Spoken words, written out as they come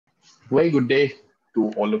Very good day to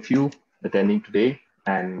all of you attending today,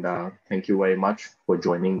 and thank you very much for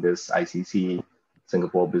joining this ICC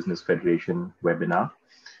Singapore Business Federation webinar.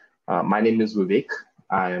 My name is Vivek.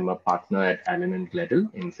 I am a partner at Allen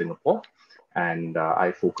Gledhill in Singapore, and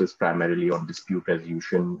I focus primarily on dispute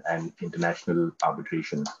resolution and international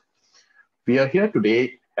arbitration. We are here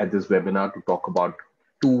today at this webinar to talk about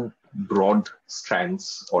two broad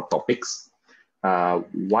strands or topics.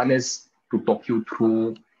 One is to talk you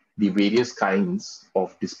through the various kinds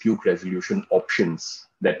of dispute resolution options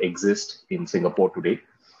that exist in Singapore today,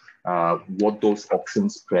 what those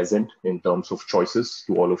options present in terms of choices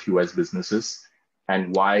to all of you as businesses,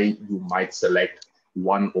 and why you might select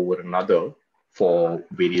one over another for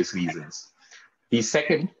various reasons. The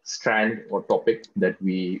second strand or topic that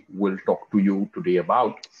we will talk to you today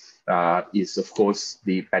about is, of course,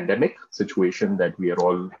 the pandemic situation that we are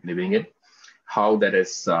all living in, how that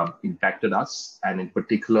has impacted us, and in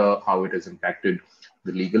particular, how it has impacted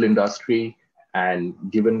the legal industry and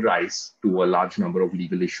given rise to a large number of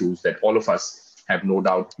legal issues that all of us have no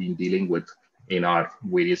doubt been dealing with in our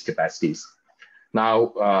various capacities.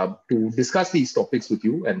 Now, to discuss these topics with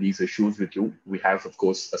you and these issues with you, we have, of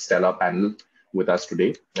course, a stellar panel with us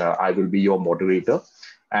today. I will be your moderator,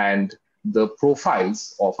 and the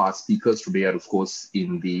profiles of our speakers today are, of course,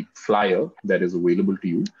 in the flyer that is available to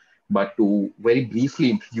you. But to very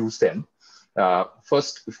briefly introduce them,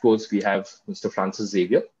 first, of course, we have Mr.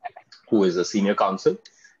 Xavier, who is a senior counsel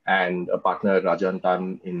and a partner at Rajah and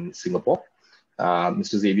Tann in Singapore.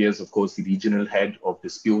 Mr. Xavier is, of course, the regional head of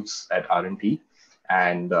disputes at R&T,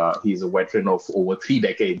 and he's a veteran of over 3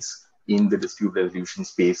 decades in the dispute resolution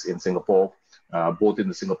space in Singapore, both in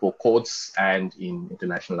the Singapore courts and in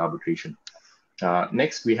international arbitration.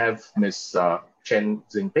 Next, we have Ms. Chen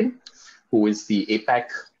Xinping, who is the APAC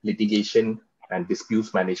Litigation and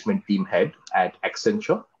Disputes Management Team Head at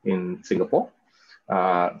Accenture in Singapore.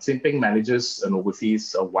 Xinping manages and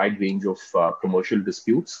oversees a wide range of commercial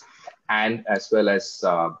disputes and as well as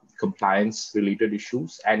compliance-related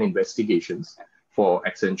issues and investigations for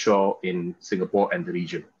Accenture in Singapore and the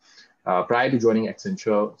region. Prior to joining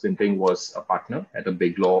Accenture, Xinping was a partner at a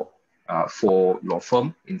big law law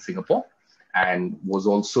firm in Singapore and was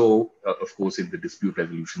also, of course, in the dispute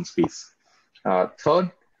resolution space.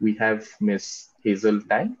 Third, we have Ms. Hazel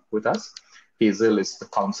Tang with us. Hazel is the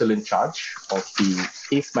counsel in charge of the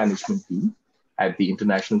case management team at the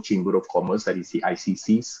International Chamber of Commerce, that is the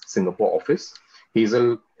ICC's Singapore office.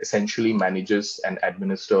 Hazel essentially manages and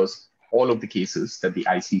administers all of the cases that the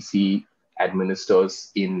ICC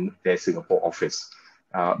administers in their Singapore office.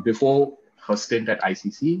 Before her stint at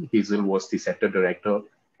ICC, Hazel was the Center Director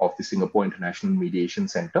of the Singapore International Mediation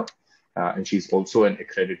Center, and she's also an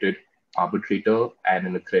accredited arbitrator and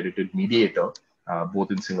an accredited mediator,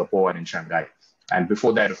 both in Singapore and in Shanghai. And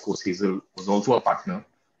before that, of course, Hazel was also a partner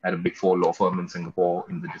at a Big Four law firm in Singapore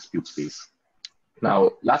in the dispute space.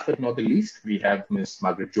 Now, last but not the least, we have Ms.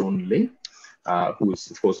 Margaret Joan Ling, who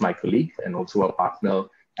is, of course, my colleague and also a partner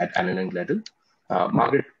at Allen Gledhill.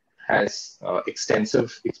 Margaret has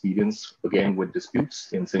extensive experience, again, with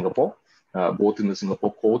disputes in Singapore, both in the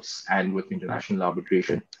Singapore courts and with international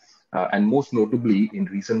arbitration. And most notably, in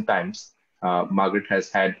recent times, Margaret has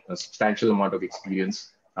had a substantial amount of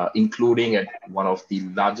experience, including at one of the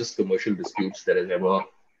largest commercial disputes that has ever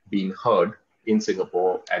been heard in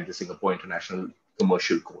Singapore at the Singapore International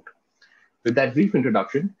Commercial Court. With that brief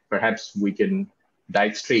introduction, perhaps we can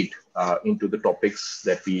dive straight into the topics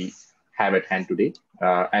that we have at hand today.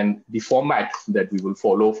 And the format that we will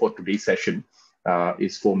follow for today's session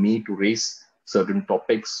is for me to raise certain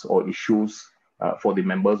topics or issues for the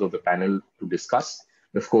members of the panel to discuss.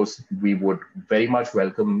 Of course, we would very much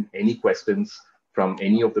welcome any questions from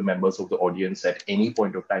any of the members of the audience at any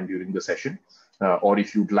point of time during the session, or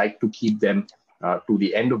if you'd like to keep them to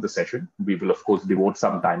the end of the session, we will, of course, devote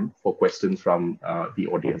some time for questions from the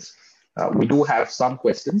audience. We do have some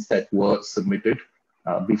questions that were submitted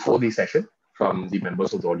before the session from the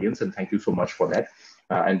members of the audience, and thank you so much for that.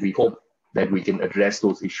 And we hope that we can address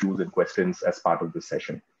those issues and questions as part of this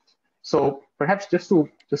session. So perhaps just to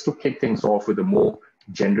kick things off with a more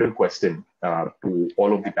general question to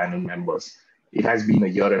all of the panel members. It has been a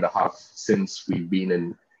year and a half since we've been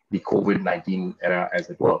in the COVID-19 era, as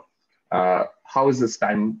it were. How has this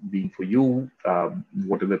time been for you?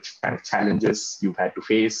 What are the kind of challenges you've had to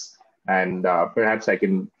face? And perhaps I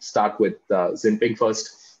can start with Xinping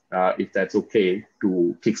first, if that's okay,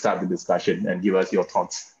 to kickstart the discussion and give us your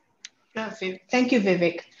thoughts. Sure. Thank you,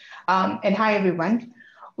 Vivek. And hi, everyone.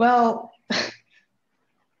 Well,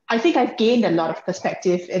 I think I've gained a lot of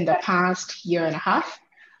perspective in the past year and a half.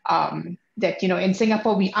 That, in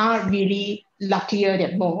Singapore, we are really luckier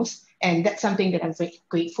than most. And that's something that I'm very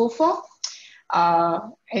grateful for.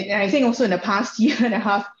 And I think also in the past year and a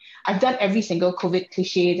half, I've done every single COVID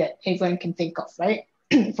cliche that everyone can think of, right?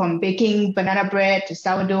 From baking banana bread to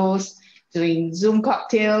sourdoughs, doing Zoom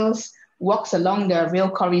cocktails, walks along the rail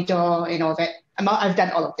corridor and all that. I've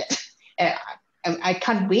done all of that. I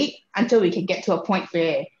can't wait until we can get to a point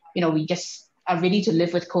where, we just are ready to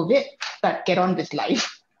live with COVID, but get on with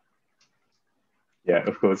life. Yeah,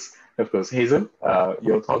 of course. Hazel,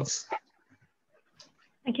 your thoughts?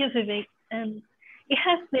 Thank you, Vivek. It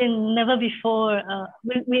has been never before.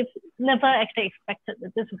 We've never actually expected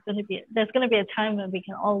that there's going to be a time when we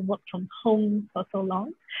can all work from home for so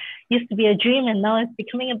long. Used to be a dream, and now it's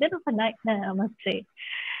becoming a bit of a nightmare, I must say.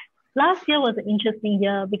 Last year was an interesting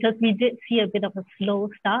year because we did see a bit of a slow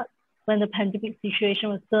start when the pandemic situation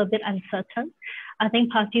was still a bit uncertain. I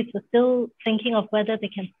think parties were still thinking of whether they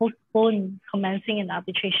can postpone commencing an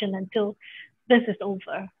arbitration until this is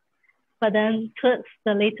over. But then towards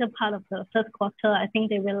the later part of the first quarter, I think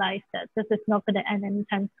they realized that this is not going to end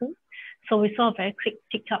anytime soon. So we saw a very quick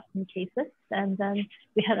pick up in cases. And then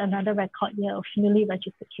we had another record year of newly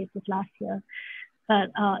registered cases last year.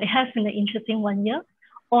 But it has been an interesting 1 year.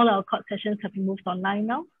 All our court sessions have been moved online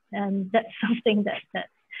now. And that's something that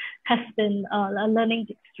has been a learning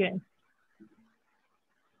experience.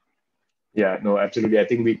 Yeah, no, absolutely. I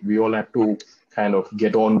think we all have to kind of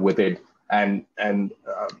get on with it. And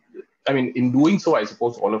I mean, in doing so, I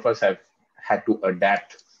suppose all of us have had to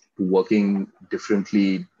adapt to working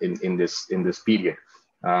differently in this period.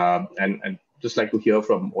 And just like to hear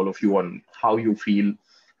from all of you on how you feel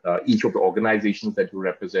each of the organizations that you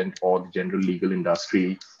represent or the general legal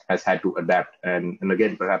industry has had to adapt. And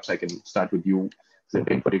again, perhaps I can start with you,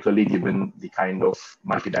 Xinping, particularly given the kind of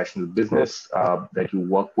multinational business that you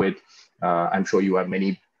work with. I'm sure you have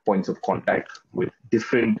many points of contact with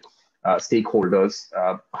different stakeholders.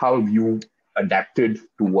 How have you adapted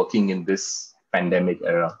to working in this pandemic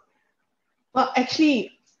era? Well,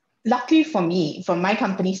 actually, luckily for me, from my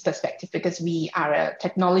company's perspective, because we are a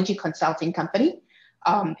technology consulting company,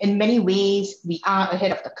 in many ways, we are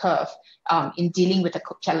ahead of the curve in dealing with the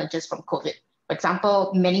challenges from COVID. For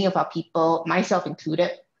example, many of our people, myself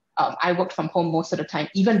included, I worked from home most of the time,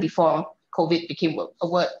 even before COVID became a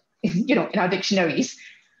word, in our dictionaries.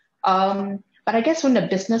 But I guess from the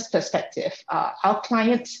business perspective, our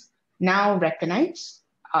clients now recognize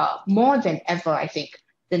more than ever, I think,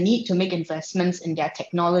 the need to make investments in their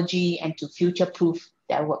technology and to future-proof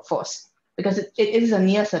their workforce. Because it is a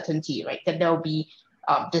near certainty, right, that there will be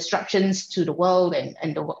disruptions to the world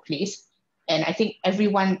and the workplace. And I think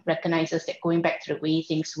everyone recognizes that going back to the way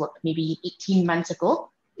things worked maybe 18 months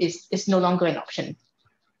ago is no longer an option.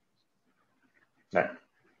 Right.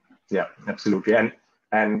 Yeah, absolutely.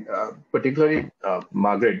 And particularly,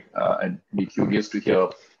 Margaret, I'd be curious to hear,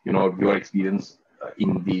 your experience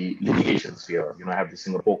in the litigation sphere. Have the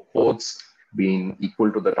Singapore courts been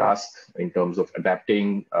equal to the task in terms of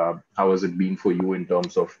adapting? How has it been for you in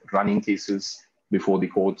terms of running cases before the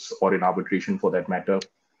courts or in arbitration for that matter?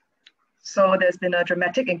 So there's been a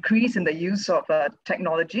dramatic increase in the use of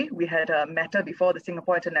technology. We had a matter before the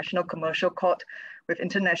Singapore International Commercial Court with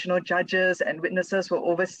international judges and witnesses who were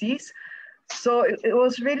overseas. So it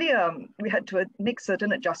was really, we had to make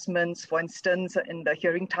certain adjustments, for instance, in the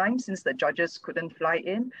hearing time, since the judges couldn't fly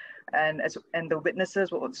in, and the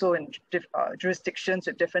witnesses were also in jurisdictions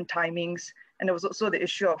with different timings. And there was also the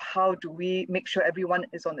issue of how do we make sure everyone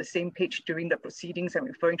is on the same page during the proceedings and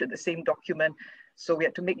referring to the same document. So we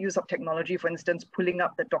had to make use of technology, for instance, pulling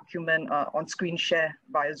up the document on screen share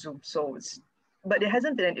via Zoom. But it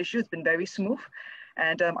hasn't been an issue, it's been very smooth.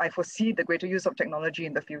 And I foresee the greater use of technology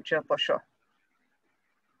in the future for sure.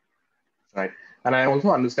 Right. And I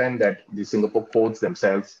also understand that the Singapore courts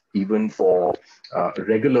themselves, even for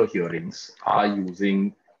regular hearings, are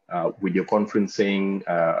using video conferencing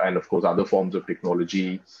and of course other forms of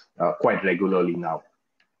technology quite regularly now.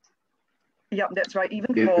 Yeah, that's right.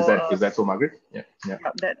 Even is that so, Margaret? Yeah.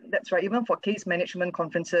 That's right. Even for case management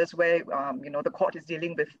conferences where the court is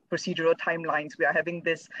dealing with procedural timelines, we are having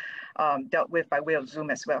this dealt with by way of Zoom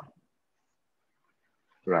as well.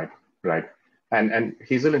 Right. And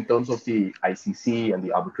Hazel, in terms of the ICC and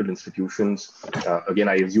the arbitral institutions, again,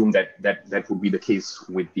 I assume that would be the case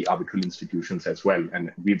with the arbitral institutions as well.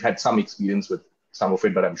 And we've had some experience with some of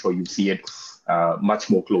it, but I'm sure you see it much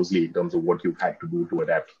more closely in terms of what you've had to do to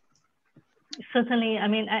adapt. Certainly. I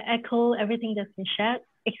mean, I echo everything that's been shared.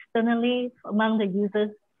 Externally, among the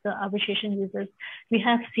users, the arbitration users, we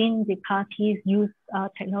have seen the parties use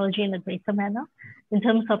technology in a greater manner in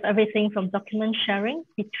terms of everything from document sharing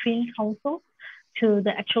between counsel to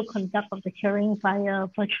the actual conduct of the hearing via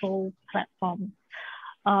virtual platform.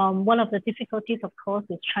 One of the difficulties, of course,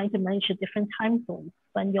 is trying to manage the different time zones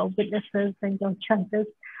when your witnesses and your judges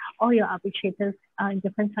or your arbitrators are in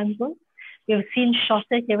different time zones. We've seen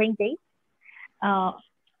shorter hearing days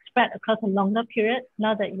spread across a longer period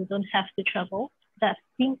now that you don't have to travel. That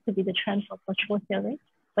seems to be the trend for virtual hearing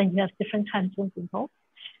when you have different time zones involved.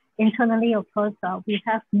 Internally, of course, we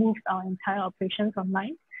have moved our entire operations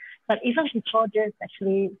online. But even before this,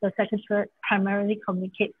 actually, the Secretariat primarily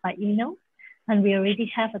communicates by email, and we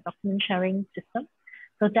already have a document sharing system.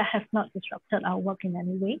 So that has not disrupted our work in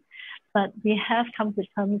any way. But we have come to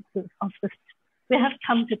terms with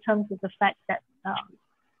the fact that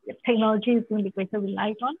technology is going to be greater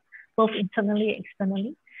relied on, both internally and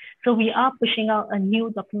externally. So we are pushing out a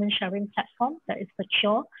new document sharing platform that is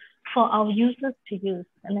secure for our users to use.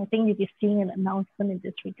 And I think you'll be seeing an announcement in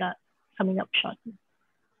this regard coming up shortly.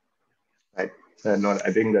 Right. No,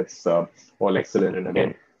 I think that's all excellent. And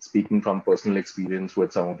again, speaking from personal experience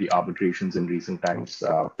with some of the arbitrations in recent times,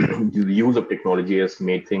 the use of technology has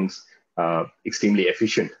made things extremely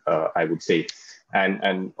efficient, I would say.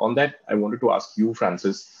 And on that, I wanted to ask you,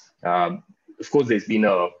 Francis, of course, there's been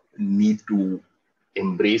a need to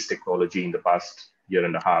embrace technology in the past year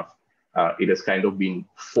and a half. It has kind of been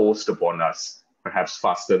forced upon us, perhaps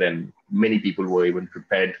faster than many people were even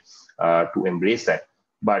prepared to embrace that.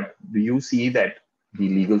 But do you see that the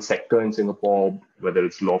legal sector in Singapore, whether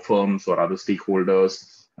it's law firms or other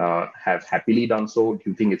stakeholders, have happily done so? Do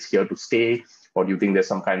you think it's here to stay? Or do you think there's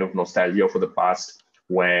some kind of nostalgia for the past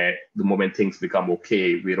where the moment things become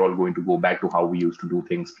okay, we're all going to go back to how we used to do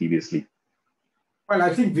things previously? Well,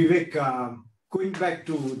 I think, Vivek, going back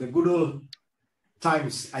to the good old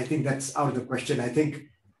times, I think that's out of the question. I think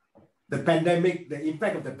the pandemic, the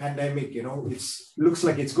impact of the pandemic, it looks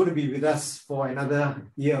like it's going to be with us for another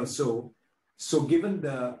year or so. So given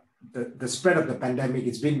the spread of the pandemic,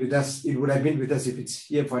 it's been with us, it would have been with us if it's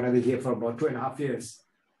here for another year, for about 2.5 years.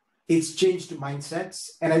 It's changed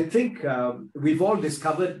mindsets. And I think we've all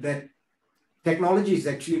discovered that technology is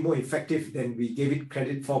actually more effective than we gave it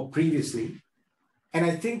credit for previously. And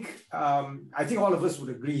I think all of us would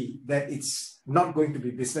agree that it's not going to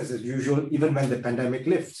be business as usual, even when the pandemic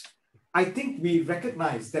lifts. I think we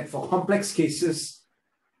recognize that for complex cases,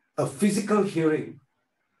 a physical hearing,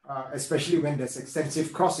 especially when there's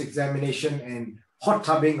extensive cross-examination and hot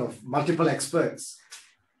tubbing of multiple experts,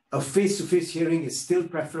 a face-to-face hearing is still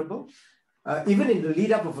preferable. Even in the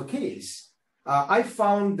lead-up of a case, I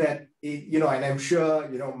found that, and I'm sure,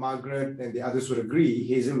 Margaret and the others would agree,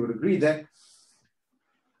 Hazel would agree, that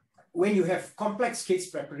when you have complex case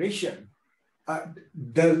preparation,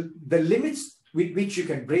 the limits with which you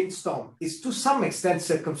can brainstorm is to some extent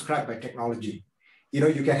circumscribed by technology.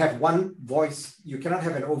 You can have one voice, you cannot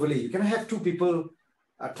have an overlay, you cannot have two people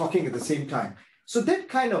talking at the same time. So that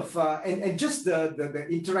kind of, and just the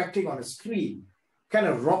interacting on a screen kind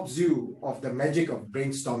of robs you of the magic of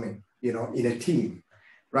brainstorming, in a team,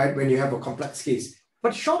 right? When you have a complex case.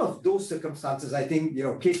 But short of those circumstances, I think,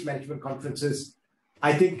 case management conferences,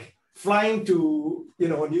 I think flying to,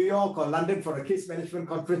 New York or London for a case management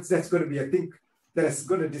conference, that's going to be a thing that is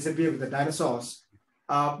going to disappear with the dinosaurs.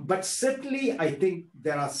 But certainly, I think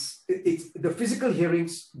the physical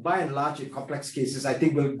hearings, by and large, in complex cases, I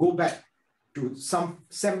think will go back to some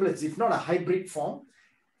semblance, if not a hybrid form,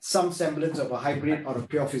 some semblance of a hybrid or a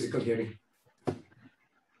pure physical hearing.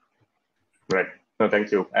 Right. No,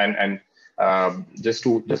 thank you. And just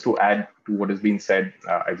to add to what has been said,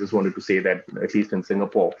 I just wanted to say that at least in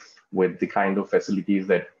Singapore, with the kind of facilities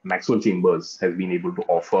that Maxwell Chambers has been able to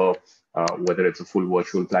offer, whether it's a full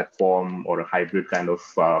virtual platform or a hybrid kind of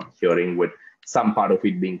hearing with some part of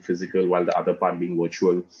it being physical while the other part being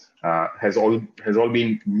virtual, has all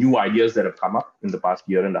been new ideas that have come up in the past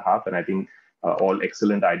year and a half. And I think all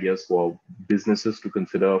excellent ideas for businesses to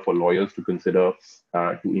consider, for lawyers to consider,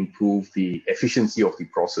 to improve the efficiency of the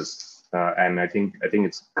process. And I think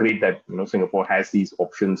it's great that Singapore has these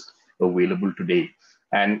options available today.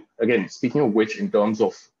 And again, speaking of which, in terms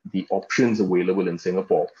of the options available in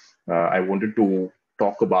Singapore, I wanted to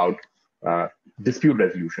talk about dispute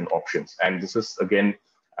resolution options. And this is, again,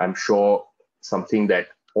 I'm sure something that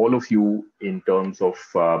all of you, in terms of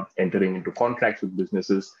entering into contracts with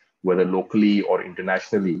businesses, whether locally or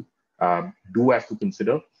internationally, do have to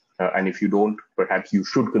consider. And if you don't, perhaps you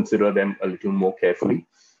should consider them a little more carefully.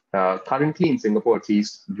 Currently in Singapore, at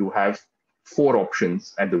least, you have 4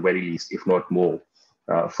 options at the very least, if not more.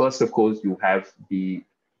 First, of course, you have the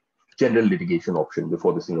general litigation option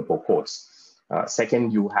before the Singapore courts.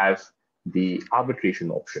 Second, you have the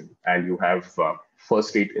arbitration option. And you have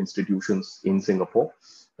first-rate institutions in Singapore,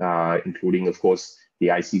 including, of course, the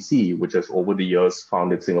ICC, which has over the years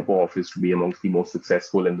found its Singapore office to be amongst the most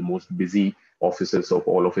successful and the most busy offices of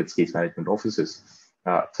all of its case management offices.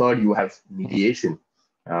 Third, you have mediation.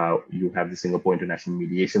 You have the Singapore International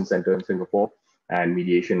Mediation Center in Singapore, and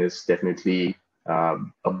mediation is definitely a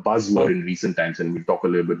buzzword in recent times, and we'll talk a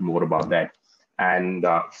little bit more about that. And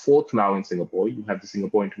fourth, now in Singapore, you have the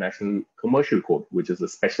Singapore International Commercial Court, which is a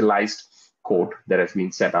specialized court that has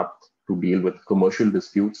been set up to deal with commercial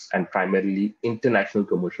disputes and primarily international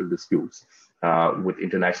commercial disputes with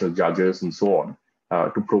international judges and so on,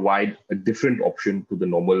 to provide a different option to the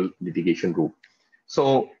normal litigation route.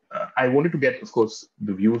 So I wanted to get, of course,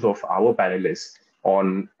 the views of our panelists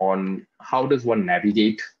on how does one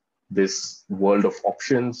navigate this world of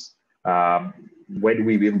options. Where do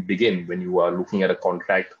we even begin when you are looking at a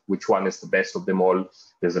contract? Which one is the best of them all?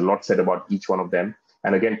 There's a lot said about each one of them.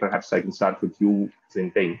 And again, perhaps I can start with you,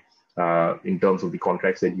 Xinping, in terms of the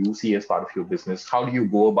contracts that you see as part of your business. How do you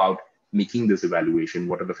go about making this evaluation?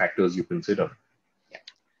 What are the factors you consider? Yeah.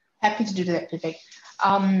 Happy to do that, Vivek.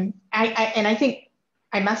 I think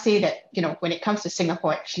I must say that, when it comes to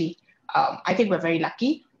Singapore, actually, I think we're very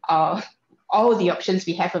lucky. All the options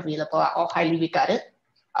we have available are all highly regarded.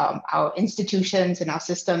 Our institutions and our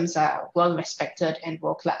systems are well respected and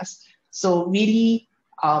world class. So really,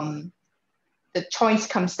 the choice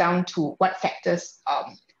comes down to what factors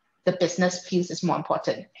the business feels is more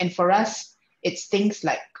important. And for us, it's things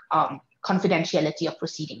like confidentiality of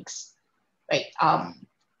proceedings, right?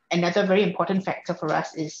 Another very important factor for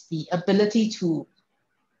us is the ability to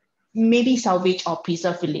maybe salvage or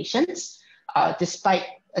preserve relations despite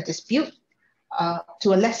a dispute.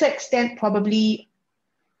 To a lesser extent, probably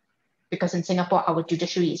because in Singapore, our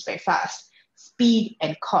judiciary is very fast. Speed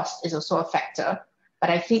and cost is also a factor. But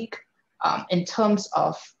I think in terms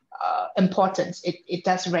of importance, it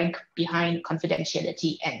does rank behind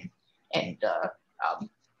confidentiality and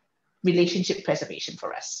relationship preservation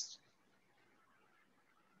for us.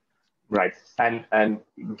 Right, and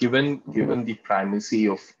given the primacy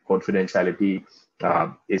of confidentiality,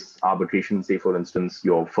 is arbitration, say for instance,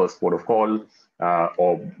 your first port of call,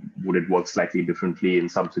 or would it work slightly differently in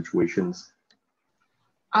some situations?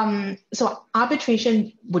 So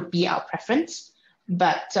arbitration would be our preference,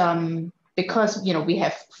 but because we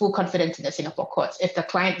have full confidence in the Singapore courts, if the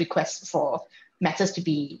client requests for matters to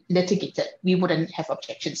be litigated, we wouldn't have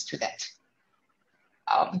objections to that.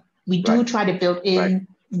 We do try to build in,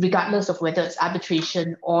 regardless of whether it's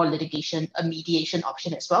arbitration or litigation, a mediation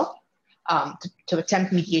option as well, to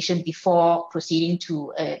attempt mediation before proceeding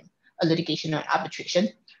to a litigation or arbitration.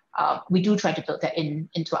 We do try to build that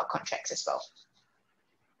into our contracts as well.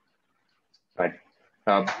 Right.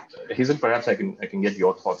 Hazel, perhaps I can get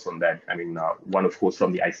your thoughts on that. I mean, one, of course,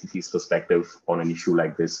 from the ICC's perspective on an issue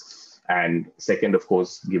like this. And second, of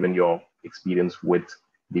course, given your experience with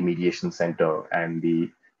the Mediation Center and the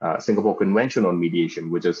Singapore Convention on Mediation,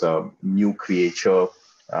 which is a new creature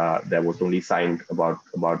that was only signed about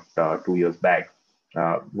 2 years back.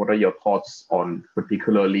 What are your thoughts on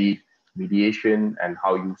particularly mediation and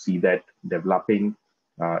how you see that developing?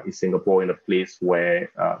 Is Singapore in a place where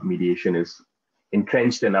mediation is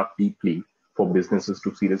entrenched enough deeply for businesses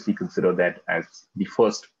to seriously consider that as the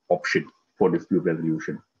first option for dispute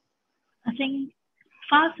resolution? I think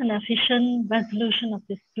fast and efficient resolution of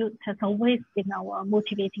disputes has always been our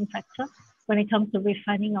motivating factor when it comes to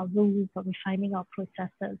refining our rules or refining our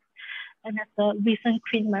processes. And as the recent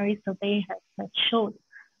Queen Mary survey has shown,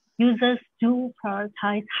 users do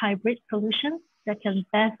prioritize hybrid solutions that can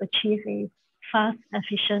best achieve a fast,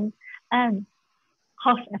 efficient, and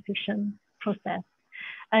cost-efficient process.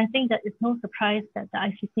 I think that it's no surprise that the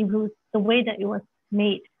ICC rules, the way that it was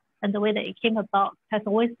made and the way that it came about, has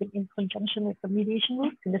always been in conjunction with the mediation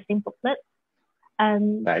rules in the same booklet.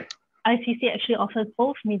 And ICC actually offers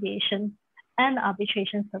both mediation and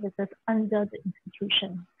arbitration services under the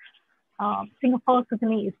institution. Singapore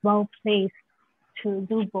certainly is well placed to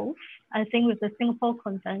do both. I think with the Singapore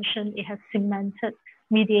Convention, it has cemented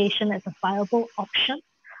mediation as a viable option,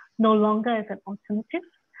 no longer as an alternative.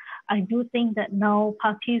 I do think that now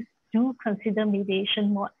parties do consider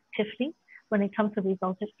mediation more actively when it comes to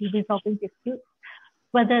resolving disputes,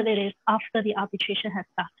 whether it is after the arbitration has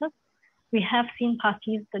started. We have seen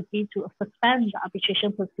parties agree to suspend the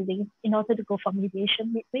arbitration proceedings in order to go for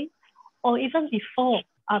mediation midway, or even before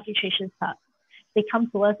arbitration starts. They come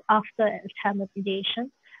to us after an attempt at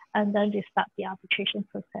mediation, and then they start the arbitration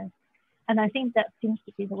process. And I think that seems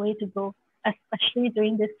to be the way to go, especially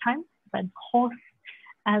during this time when costs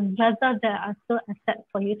and whether there are still assets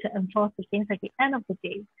for you to enforce against at the end of the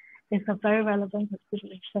day is a very relevant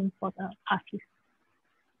consideration for the parties.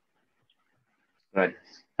 Right.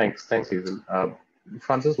 Thanks, Hazel.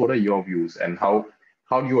 Francis, what are your views, and how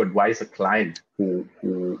do you advise a client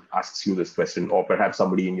who asks you this question, or perhaps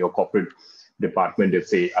somebody in your corporate department if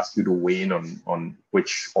they ask you to weigh in on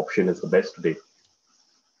which option is the best today?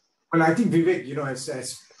 Well, I think Vivek,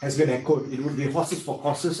 has been echoed. It would be horses for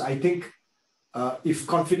courses. I think if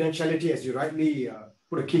confidentiality, as you rightly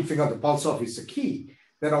put a keen finger on the pulse of, is the key,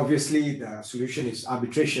 then obviously the solution is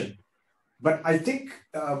arbitration. But I think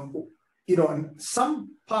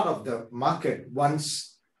some part of the market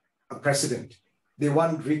wants a precedent. They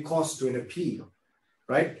want recourse to an appeal,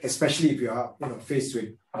 right? Especially if you are faced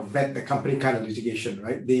with the company kind of litigation,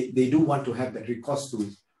 right? They do want to have that recourse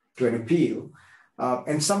to an appeal.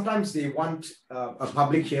 And sometimes they want a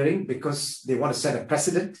public hearing because they want to set a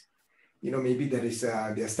precedent. Maybe there is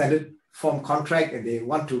their standard form contract and they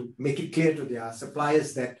want to make it clear to their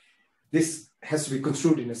suppliers that this has to be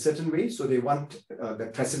construed in a certain way. So they want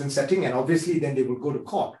the precedent setting, and obviously then they will go to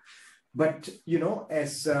court. But,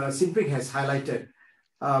 as Xinping has highlighted,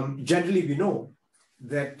 generally we know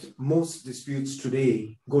that most disputes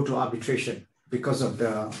today go to arbitration because of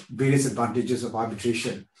the various advantages of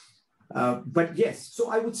arbitration. But yes,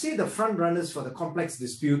 so I would say the front runners for the complex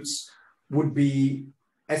disputes would be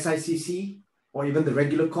SICC or even the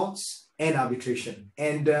regular courts and arbitration.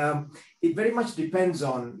 And it very much depends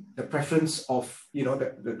on the preference of,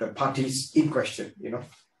 the parties in question,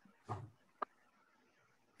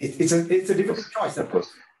 It's a difficult choice, of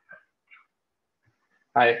course.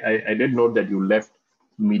 I did note that you left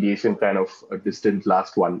mediation kind of a distant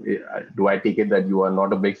last one. Do I take it that you are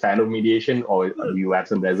not a big fan of mediation, or do you have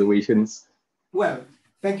some reservations? Well,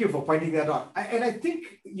 thank you for pointing that out. And I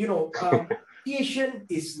think, mediation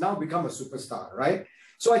is now become a superstar, right?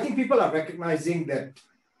 So I think people are recognizing that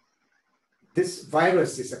this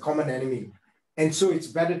virus is a common enemy. And so it's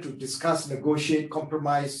better to discuss, negotiate,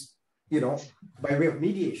 compromise, by way of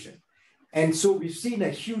mediation. And so we've seen a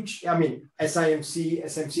huge, SMC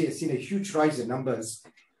has seen a huge rise in numbers.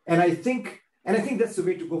 And I think that's the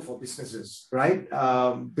way to go for businesses, right?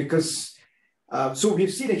 Because so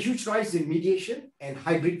we've seen a huge rise in mediation and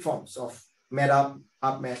hybrid forms of med-up,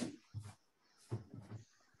 up-med.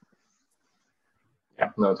 Yeah,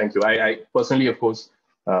 no, thank you. I personally, of course,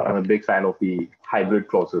 I'm a big fan of the hybrid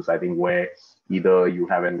process. I think where either you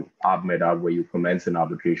have an ARB-MED-UP where you commence an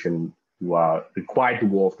arbitration, you are required to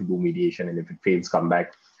go off to do mediation, and if it fails, come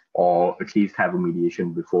back, or at least have a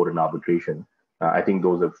mediation before an arbitration. I think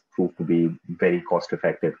those have proved to be very cost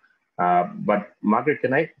effective. But Margaret,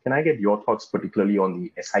 can I get your thoughts particularly on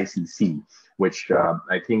the SICC, which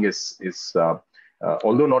I think is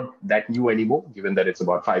although not that new anymore, given that it's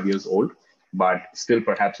about 5 years old, but still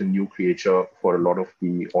perhaps a new creature for a lot of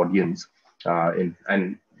the audience.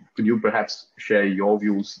 And could you perhaps share your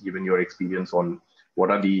views, given your experience, on what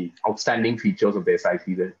are the outstanding features of the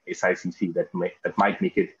SICC that might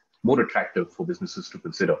make it more attractive for businesses to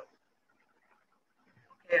consider?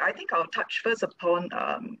 Okay, I think I'll touch first upon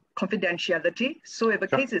confidentiality. So if a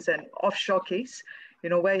case is an offshore case,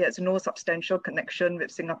 where it has no substantial connection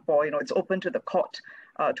with Singapore, it's open to the court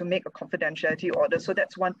to make a confidentiality order. So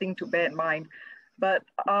that's one thing to bear in mind. But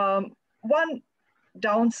one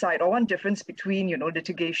downside or one difference between,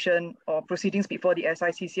 litigation or proceedings before the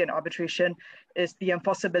SICC and arbitration is the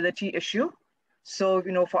enforceability issue. So,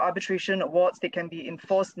 for arbitration awards, they can be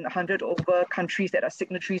enforced in 100 over countries that are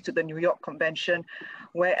signatories to the New York Convention,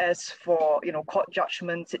 whereas for, court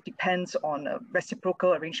judgments, it depends on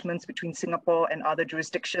reciprocal arrangements between Singapore and other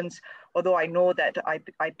jurisdictions, although I know that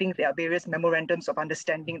I think there are various memorandums of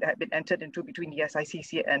understanding that have been entered into between the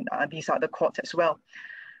SICC and these other courts as well.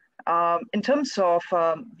 In terms of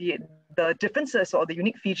the differences or the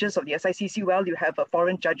unique features of the SICC, well, you have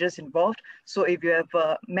foreign judges involved. So if you have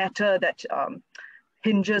a matter that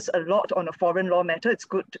hinges a lot on a foreign law matter, it's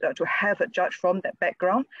good to have a judge from that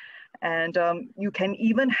background. And you can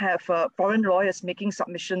even have foreign lawyers making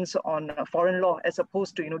submissions on foreign law, as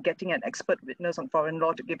opposed to getting an expert witness on foreign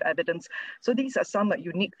law to give evidence. So these are some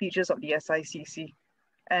unique features of the SICC.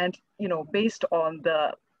 And based on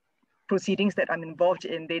the proceedings that I'm involved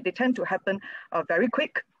in, they tend to happen very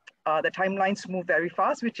quick. The timelines move very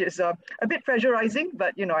fast, which is a bit pressurizing,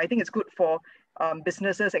 but I think it's good for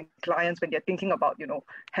businesses and clients when they're thinking about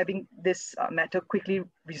having this matter quickly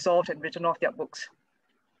resolved and written off their books.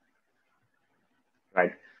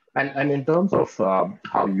 Right. And in terms of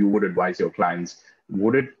how you would advise your clients,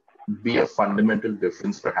 would it be a fundamental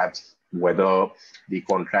difference perhaps whether the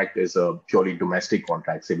contract is a purely domestic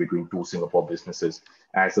contract, say between two Singapore businesses,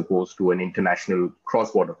 as opposed to an international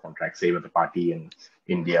cross-border contract, say with a party in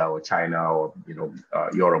India or China or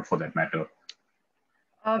Europe for that matter?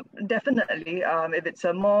 Definitely. If it's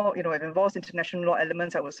a more, if it involves international law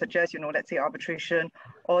elements, I would suggest, let's say arbitration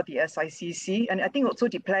or the SICC. And I think it also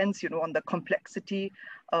depends, on the complexity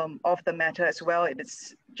of the matter as well. If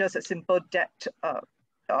it's just a simple debt,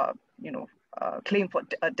 claim for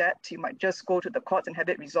a debt, you might just go to the courts and have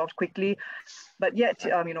it resolved quickly. But yet,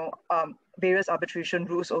 various arbitration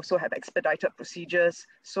rules also have expedited procedures.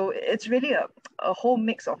 So it's really a whole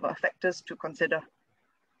mix of factors to consider.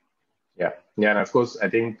 Yeah, and of course, I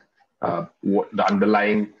think what the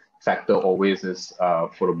underlying factor always is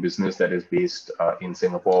for a business that is based in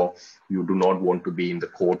Singapore, you do not want to be in the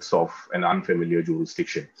courts of an unfamiliar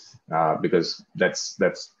jurisdiction because that's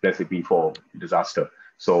recipe for disaster.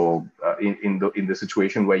 So in the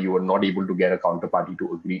situation where you are not able to get a counterparty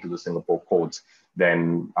to agree to the Singapore courts,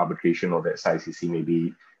 then arbitration or the SICC may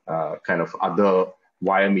be kind of other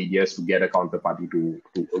wire medias to get a counterparty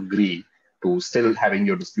to agree to still having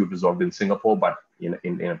your dispute resolved in Singapore, but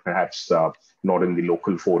in perhaps not in the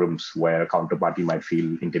local forums where a counterparty might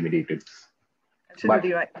feel intimidated.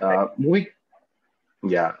 Absolutely right.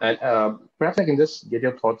 And perhaps I can just get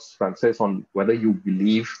your thoughts, Francis, on whether you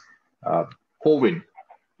believe COVID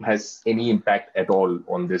has any impact at all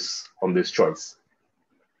on this choice.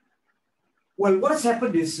 Well, what has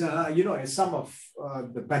happened is, as some of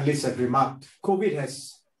the panelists have remarked, COVID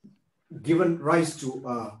has given rise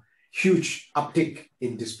to huge uptick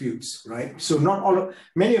in disputes, right? So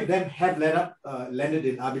many of them have landed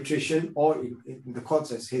in arbitration or in the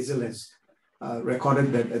courts, as Hazel has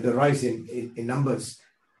recorded the rise in numbers.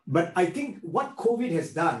 But I think what COVID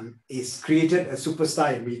has done is created a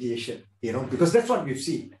superstar in mediation, because that's what we've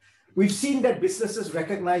seen. We've seen that businesses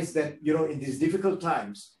recognize that, in these difficult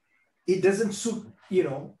times, it doesn't suit,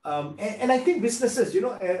 and I think businesses,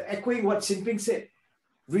 echoing what Xinping said,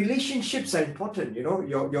 relationships are important,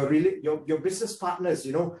 your business partners,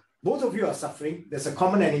 both of you are suffering. There's a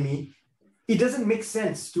common enemy. It doesn't make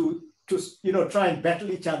sense to try and battle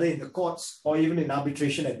each other in the courts or even in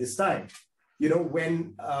arbitration at this time,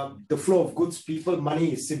 when the flow of goods, people,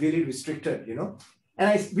 money is severely restricted,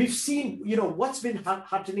 And we've seen, what's been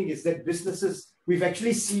heartening is that we've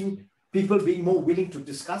actually seen people being more willing to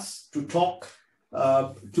discuss, to talk,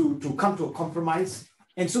 to come to a compromise.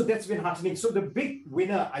 And so that's been heartening. So the big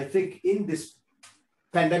winner, I think, in this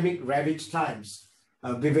pandemic-ravaged times,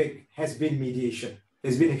 Vivek, has been mediation.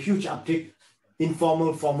 There's been a huge uptick in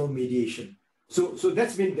formal mediation. So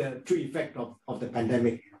that's been the true effect of the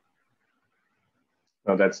pandemic.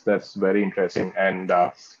 No, that's very interesting. And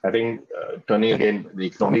I think turning again, the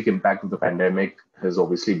economic impact of the pandemic has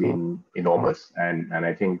obviously been enormous. And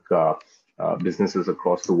I think businesses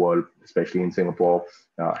across the world, especially in Singapore,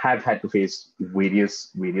 have had to face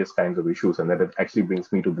various kinds of issues. And that actually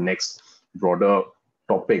brings me to the next broader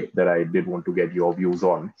topic that I did want to get your views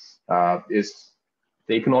on, is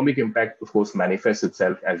the economic impact, of course, manifests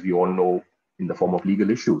itself, as we all know, in the form of legal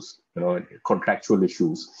issues, contractual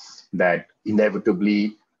issues that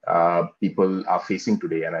inevitably people are facing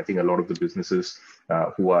today. And I think a lot of the businesses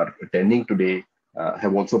who are attending today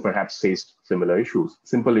have also perhaps faced similar issues,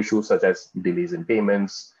 simple issues such as delays in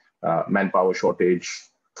payments, manpower shortage,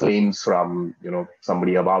 claims from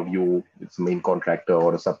somebody above you, it's a main contractor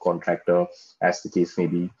or a subcontractor, as the case may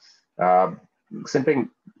be. Xinping,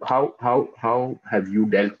 how have you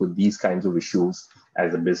dealt with these kinds of issues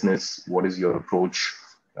as a business? What is your approach?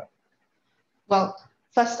 Well,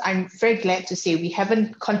 first, I'm very glad to say we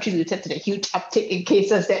haven't contributed to the huge uptick in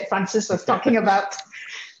cases that Francis was talking about.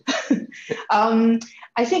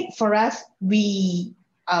 I think for us, the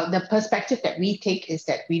perspective that we take is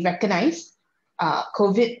that we recognize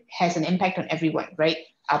COVID has an impact on everyone, right?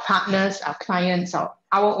 Our partners, our clients, our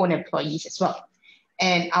own employees as well.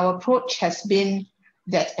 And our approach has been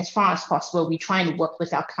that as far as possible, we try and work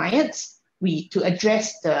with our clients to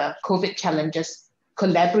address the COVID challenges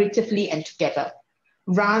collaboratively and together,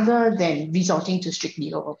 rather than resorting to strict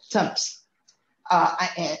legal terms.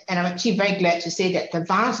 And I'm actually very glad to say that the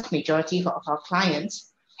vast majority of our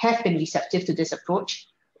clients have been receptive to this approach.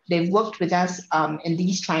 They've worked with us in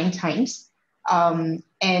these trying times,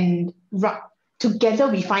 and together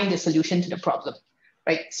we find a solution to the problem,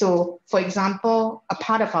 right? So, for example, a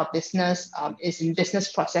part of our business is in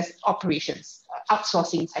business process operations,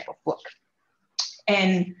 outsourcing type of work.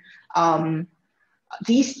 And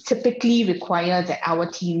these typically require that our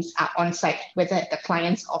teams are on site, whether at the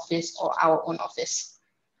client's office or our own office.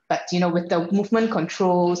 But with the movement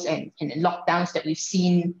controls and lockdowns that we've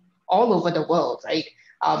seen all over the world, right?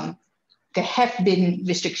 There have been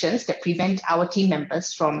restrictions that prevent our team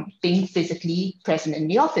members from being physically present in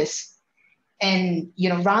the office. And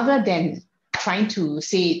rather than trying to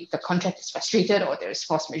say the contract is frustrated or there is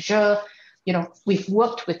force majeure, we've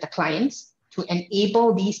worked with the clients to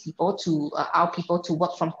enable these people to, our people to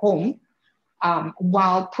work from home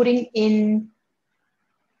while putting in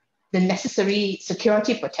the necessary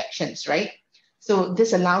security protections, right? So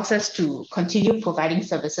this allows us to continue providing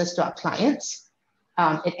services to our clients.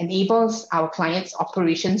 It enables our clients'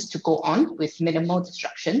 operations to go on with minimal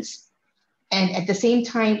disruptions. And at the same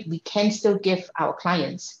time, we can still give our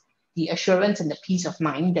clients the assurance and the peace of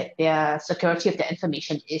mind that their security of their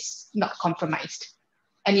information is not compromised.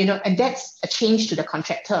 And, and that's a change to the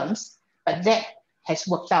contract terms, but that has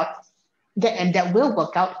worked out, that will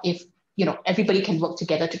work out if, everybody can work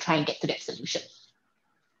together to try and get to that solution.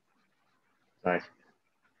 Right.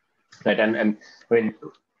 And I mean,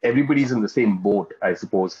 everybody's in the same boat, I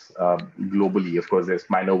suppose, globally. Of course, there's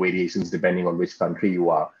minor variations depending on which country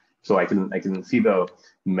you are. So I can see the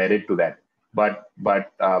merit to that. But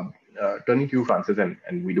turning to you, Francis,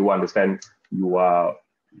 and we do understand you are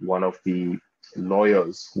one of the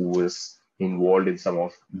lawyers who is involved in some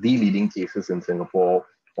of the leading cases in Singapore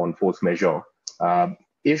on force majeure.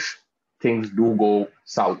 If things do go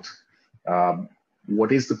south,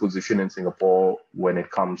 what is the position in Singapore when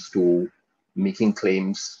it comes to making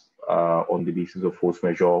claims on the basis of force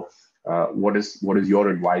majeure? What is your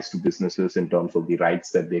advice to businesses in terms of the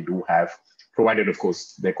rights that they do have, provided, of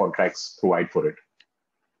course, their contracts provide for it?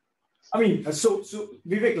 I mean, so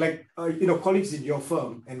Vivek, like, colleagues in your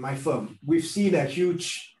firm and my firm, we've seen a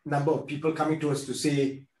huge number of people coming to us to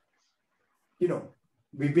say,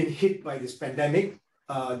 we've been hit by this pandemic.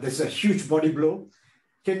 There's a huge body blow.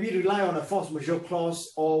 Can we rely on a force majeure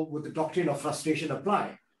clause, or would the doctrine of frustration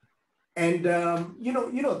apply? And,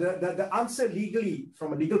 the answer legally,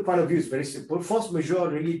 from a legal point of view, is very simple. Force majeure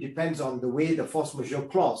really depends on the way the force majeure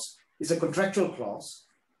clause is a contractual clause.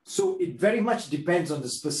 So it very much depends on the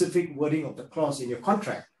specific wording of the clause in your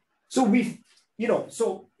contract. So during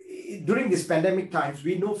this pandemic times,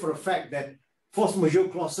 we know for a fact that force majeure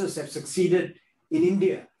clauses have succeeded in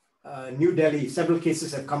India, New Delhi. Several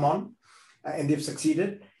cases have come on and they've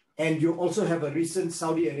succeeded. And you also have a recent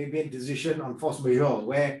Saudi Arabian decision on force majeure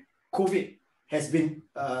where COVID has been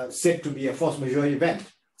said to be a force majeure event,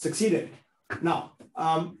 succeeded. Now,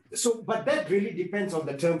 but that really depends on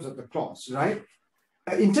the terms of the clause, right?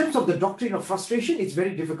 In terms of the doctrine of frustration, it's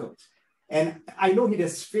very difficult. And I know it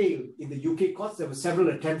has failed in the UK courts. There were several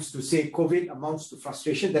attempts to say COVID amounts to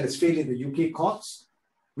frustration that has failed in the UK courts.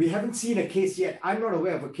 We haven't seen a case yet. I'm not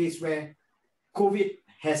aware of a case where COVID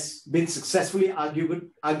has been successfully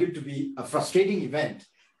argued to be a frustrating event.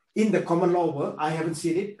 In the common law world, I haven't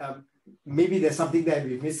seen it. Maybe there's something that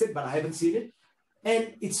we missed it, but I haven't seen it.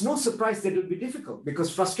 And it's no surprise that it will be difficult because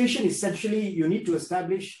frustration, essentially, you need to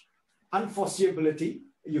establish unforeseeability.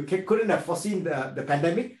 You couldn't have foreseen the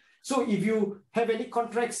pandemic. So if you have any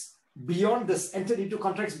contracts beyond this, entered into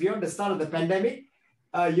contracts beyond the start of the pandemic,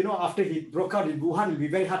 after it broke out in Wuhan, it'll be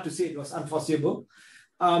very hard to say it was unforeseeable.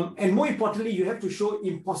 And more importantly, you have to show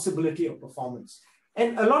impossibility of performance.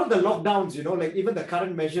 And a lot of the lockdowns, like even the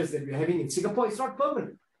current measures that we're having in Singapore, it's not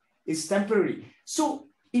permanent, it's temporary. So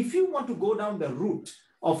if you want to go down the route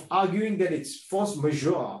of arguing that it's force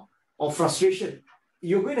majeure or frustration,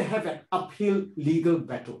 you're going to have an uphill legal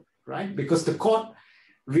battle, right? Because the court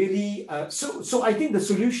really, so I think the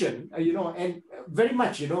solution, and very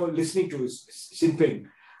much, listening to Xinping,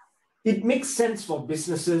 it makes sense for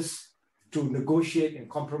businesses to negotiate and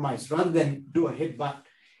compromise rather than do a headbutt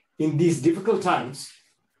in these difficult times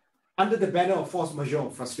under the banner of force majeure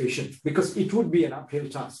or frustration, because it would be an uphill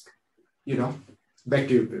task, Back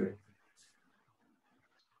to you, Peter.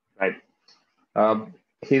 Right.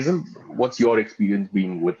 Hazel, what's your experience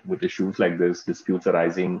been with issues like this, disputes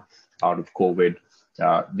arising out of COVID?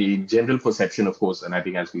 The general perception, of course, and I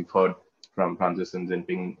think as we've heard from Francis and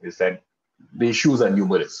Xinping, is that the issues are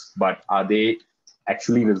numerous, but are they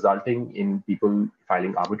actually resulting in people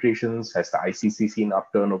filing arbitrations? Has the ICC seen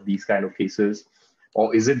upturn of these kind of cases?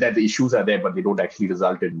 Or is it that the issues are there, but they don't actually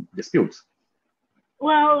result in disputes?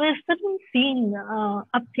 Well, we've certainly seen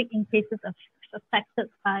uptick in cases affected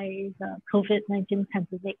by the COVID-19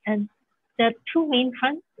 pandemic. And there are two main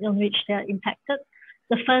fronts on which they are impacted.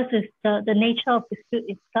 The first is the nature of the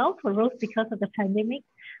dispute itself arose because of the pandemic,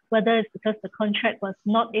 whether it's because the contract was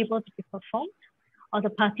not able to be performed or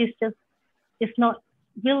the parties just is not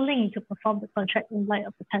willing to perform the contract in light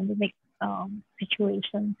of the pandemic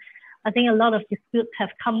situation. I think a lot of disputes have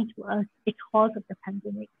come to us because of the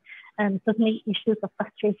pandemic. And certainly issues of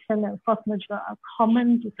frustration and force majeure are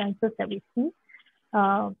common defenses that we see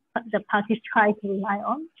the parties try to rely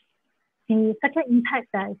on. The second impact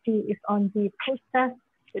that I see is on the process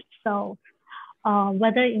itself.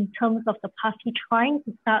 whether in terms of the party trying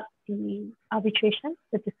to start the arbitration,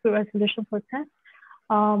 the dispute resolution process.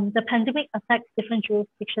 The pandemic affects different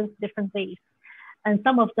jurisdictions different ways. And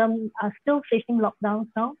some of them are still facing lockdowns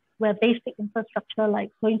now, where basic infrastructure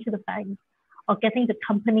like going to the bank or getting the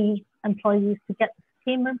company employees to get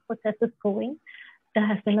payment processes going, there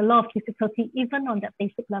has been a lot of difficulty even on that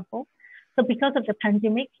basic level. So because of the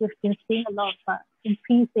pandemic, we've been seeing a lot of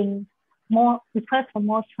increasing more requests for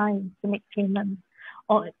more time to make payments,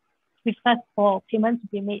 or requests for payment to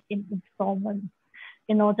be made in installments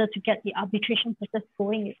in order to get the arbitration process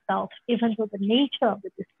going itself, even though the nature of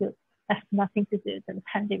the dispute has nothing to do with the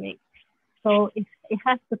pandemic. So it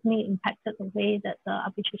has certainly impacted the way that the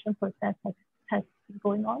arbitration process has been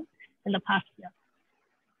going on in the past year.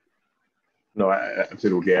 No,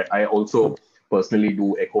 absolutely. I also personally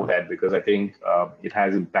do echo that, because I think it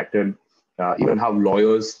has impacted even how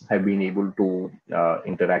lawyers have been able to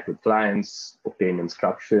interact with clients, obtain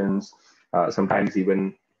instructions. Sometimes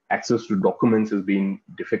even access to documents has been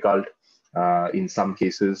difficult in some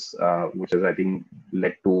cases, which has, I think,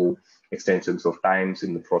 led to extensions of times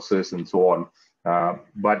in the process and so on.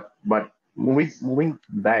 But moving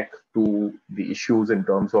back to the issues in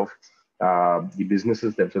terms of the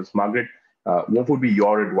businesses themselves, Margaret, what would be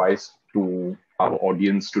your advice to our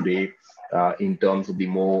audience today in terms of the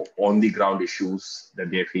more on-the-ground issues that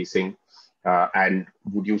they're facing? And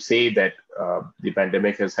would you say that the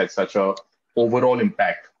pandemic has had such an overall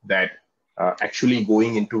impact that actually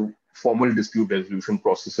going into formal dispute resolution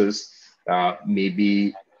processes may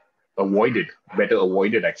be better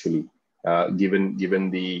avoided actually, given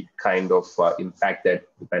the kind of impact that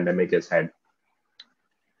the pandemic has had?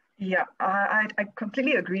 Yeah, I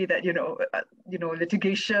completely agree that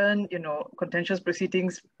litigation, contentious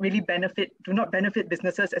proceedings really do not benefit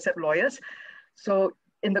businesses except lawyers. So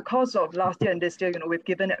in the course of last year and this year, we've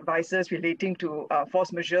given advices relating to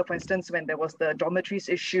force majeure. For instance, when there was the dormitories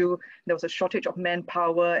issue, there was a shortage of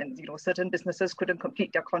manpower, and certain businesses couldn't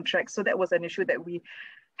complete their contracts. So that was an issue that we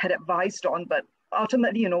had advised on. But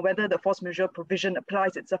ultimately, whether the force majeure provision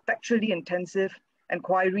applies, it's a factually intensive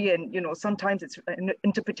inquiry, and sometimes it's an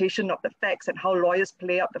interpretation of the facts and how lawyers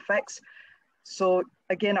play out the facts. So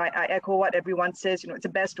again, I echo what everyone says. It's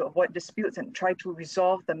best to avoid disputes and try to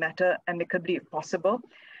resolve the matter amicably if possible.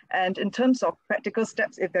 And in terms of practical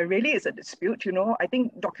steps, if there really is a dispute, I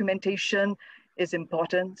think documentation is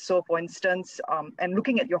important. So for instance, and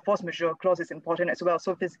looking at your force majeure clause is important as well.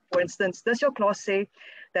 So for instance, does your clause say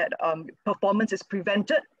that performance is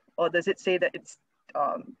prevented, or does it say that it's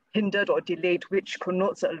hindered or delayed, which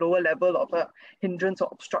connotes a lower level of a hindrance or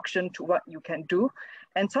obstruction to what you can do?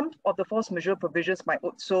 And some of the force majeure provisions might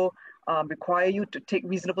also require you to take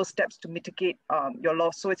reasonable steps to mitigate your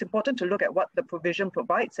loss. So it's important to look at what the provision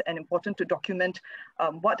provides, and important to document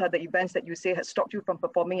what are the events that you say has stopped you from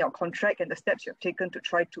performing your contract and the steps you have taken to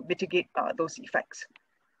try to mitigate those effects.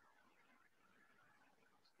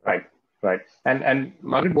 Right. And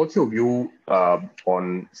Margaret, what's your view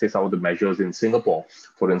on, say, some of the measures in Singapore?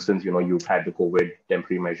 For instance, you've had the COVID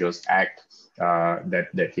Temporary Measures Act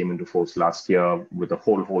that came into force last year with a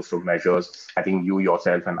whole host of measures. I think you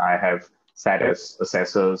yourself and I have sat as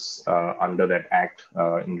assessors under that act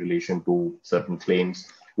in relation to certain claims.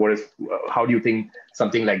 How do you think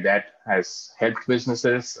something like that has helped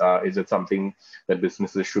businesses? Is it something that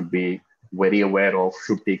businesses should be very aware of,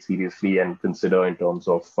 should take seriously and consider in terms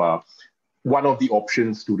of one of the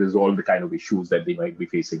options to resolve the kind of issues that they might be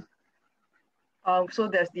facing? So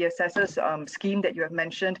there's the assessors scheme that you have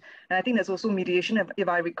mentioned. And I think there's also mediation. If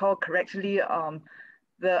I recall correctly,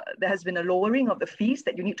 there has been a lowering of the fees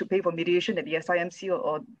that you need to pay for mediation at the SIMC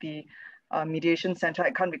or the mediation center. I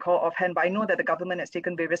can't recall offhand, but I know that the government has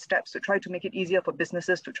taken various steps to try to make it easier for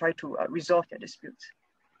businesses to try to resolve their disputes.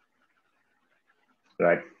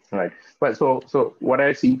 Right. Well, so what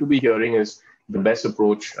I seem to be hearing is the best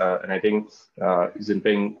approach, and I think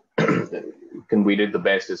Xinping conveyed it the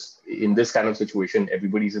best, is in this kind of situation,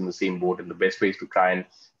 everybody's in the same boat, and the best way is to try and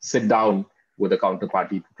sit down with a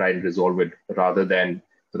counterparty to try and resolve it, rather than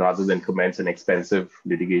commence an expensive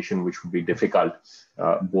litigation, which would be difficult,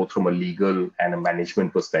 both from a legal and a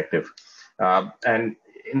management perspective. And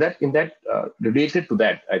in that related to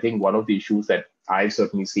that, I think one of the issues that I've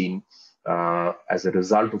certainly seen as a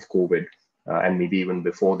result of COVID, and maybe even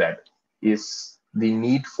before that, is the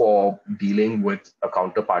need for dealing with a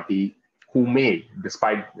counterparty who may,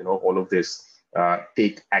 despite all of this,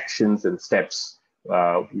 take actions and steps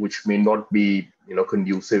which may not be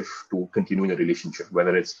conducive to continuing a relationship,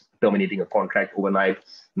 whether it's terminating a contract overnight,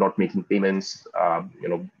 not making payments,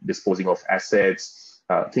 disposing of assets,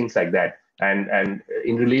 things like that. And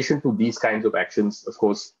in relation to these kinds of actions, of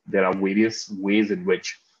course, there are various ways in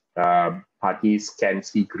which parties can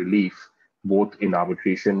seek relief, both in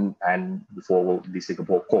arbitration and before the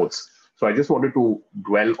Singapore courts. So I just wanted to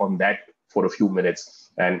dwell on that for a few minutes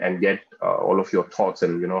and get all of your thoughts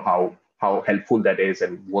and how helpful that is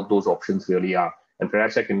and what those options really are. And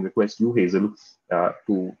perhaps I can request you, Hazel,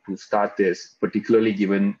 to start this, particularly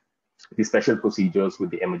given the special procedures with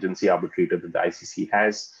the emergency arbitrator that the ICC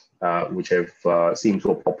has, which have seemed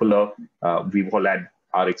so popular. We've all had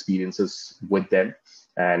our experiences with them,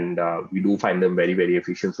 and we do find them very, very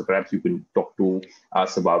efficient. So perhaps you can talk to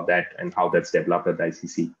us about that and how that's developed at the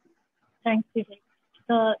ICC. Thanks, Vivek.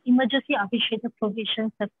 The emergency arbitrator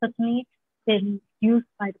provisions have certainly been used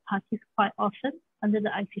by the parties quite often under the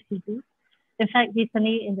ICC rules. In fact,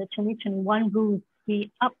 recently in the 2021 rules,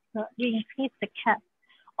 we increased the cap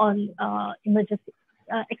on emergency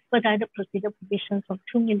expedited procedure provisions from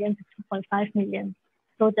 2 million to 2.5 million,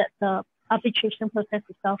 so that the arbitration process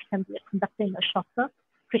itself can be conducted in a shorter,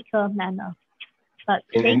 quicker manner. But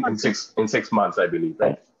in 6 months, I believe,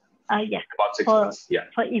 right? Yes. About 6 months, yeah.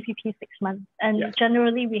 For EPP, 6 months. And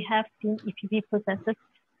generally, we have seen EPP processes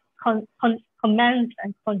commenced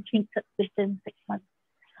and completed within 6 months.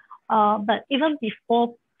 But even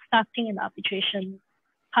before starting an arbitration,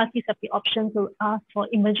 parties have the option to ask for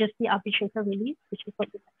emergency arbitrator relief, which is what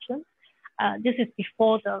you mentioned. This is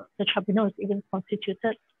before the tribunal is even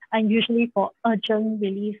constituted, and usually for urgent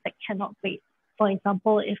relief that cannot wait. For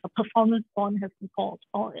example, if a performance bond has been called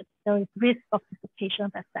or if there is risk of dissipation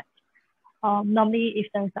of assets. Normally, if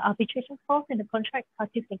there is an arbitration clause in the contract,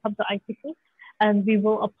 parties can come to ICC and we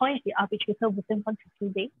will appoint the arbitrator within 1 to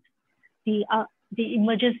 2 days. The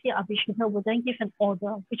emergency arbitrator will then give an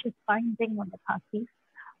order, which is binding on the parties,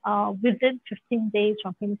 within 15 days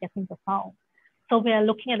from him getting the file. So we are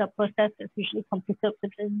looking at a process that's usually completed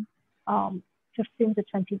within 15 to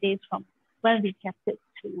 20 days from when we get it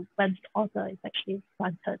to when the order is actually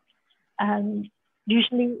granted. And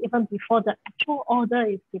usually even before the actual order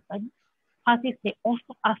is given, parties may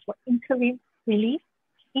also ask for interim relief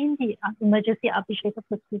in the emergency arbitrator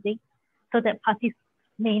proceeding so that parties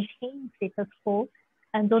maintain status quo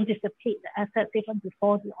and don't dissipate the assets even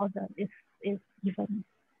before the order is given.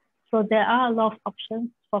 So there are a lot of options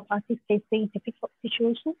for parties facing difficult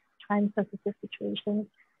situations, time-sensitive situations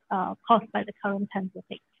caused by the current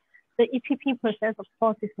pandemic. The EPP process, of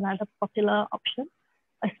course, is another popular option,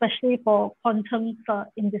 especially for quantums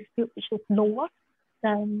in dispute which is lower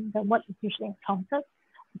than what is usually encountered,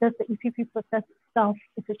 because the EPP process itself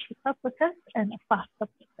is a cheaper process and a faster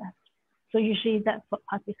process. So usually that's what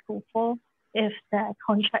parties go for if their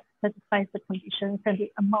contract satisfies the conditions and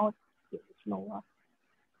the amount is lower.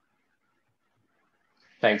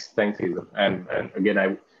 Thanks, Hazel. And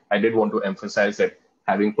again, I did want to emphasize that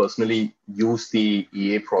having personally used the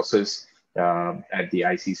EA process at the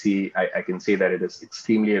ICC, I can say that it is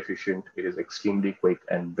extremely efficient, it is extremely quick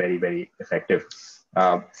and very, very effective.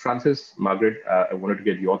 Francis, Margaret, I wanted to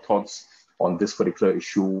get your thoughts on this particular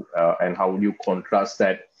issue and how would you contrast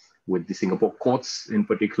that with the Singapore courts in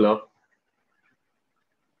particular?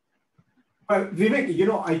 Vivek,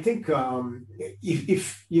 I think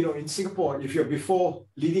if in Singapore, if you're before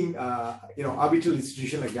leading, arbitral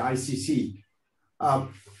institution like the ICC,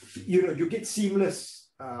 you get seamless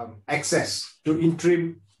access to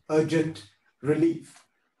interim urgent relief,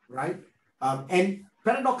 right? And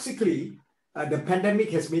paradoxically, the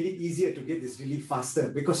pandemic has made it easier to get this relief faster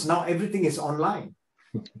because now everything is online,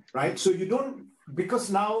 right? So you don't,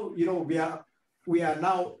 because now, we are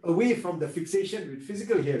now away from the fixation with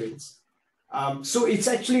physical hearings. So it's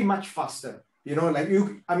actually much faster, so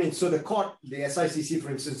the court, the SICC,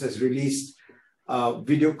 for instance, has released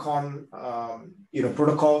videocon,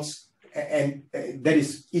 protocols, and that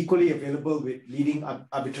is equally available with leading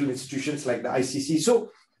arbitral institutions like the ICC.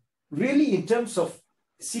 So really, in terms of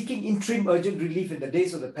seeking interim urgent relief in the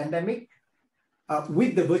days of the pandemic,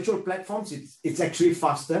 with the virtual platforms, it's actually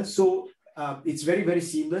faster. So it's very, very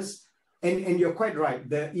seamless. And you're quite right.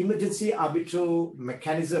 The emergency arbitral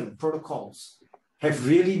mechanism protocols have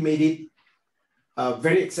really made it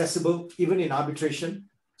very accessible, even in arbitration.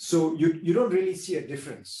 So you don't really see a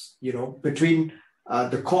difference, between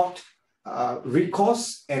the court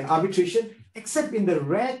recourse and arbitration, except in the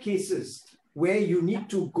rare cases where you need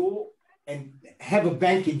to go and have a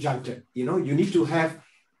bank injuncted. You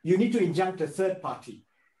need to injunct a third party.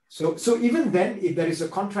 So even then, if there is a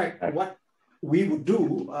contract, what we would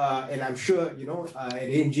do, and I'm sure, at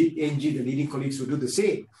ANG, the leading colleagues would do the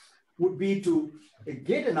same, would be to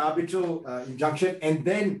get an arbitral injunction and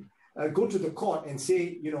then go to the court and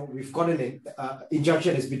say, we've got an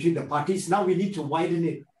injunction as between the parties. Now we need to widen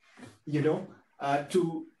it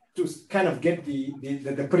to kind of get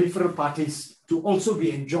the peripheral parties to also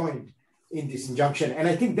be enjoined in this injunction. And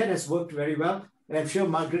I think that has worked very well. And I'm sure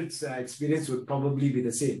Margaret's experience would probably be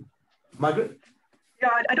the same. Margaret? Yeah,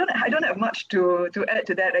 I don't have much to add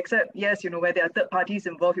to that, except yes, where there are third parties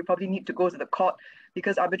involved, you probably need to go to the court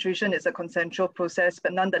because arbitration is a consensual process.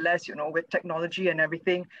 But nonetheless, with technology and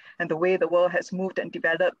everything and the way the world has moved and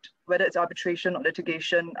developed, whether it's arbitration or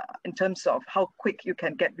litigation, in terms of how quick you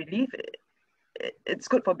can get relief, it's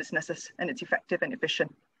good for businesses and it's effective and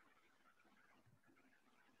efficient.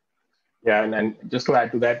 Yeah, and just to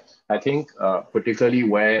add to that, I think particularly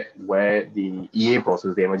where the EA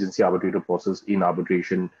process, the emergency arbitrator process in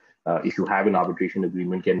arbitration, if you have an arbitration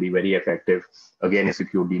agreement, can be very effective, again, is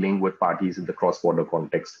if you're dealing with parties in the cross-border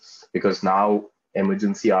context. Because now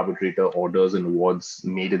emergency arbitrator orders and awards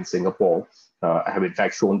made in Singapore have in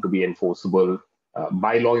fact shown to be enforceable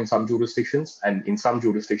by law in some jurisdictions, and in some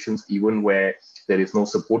jurisdictions, even where there is no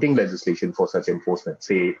supporting legislation for such enforcement.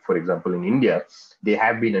 Say, for example, in India, they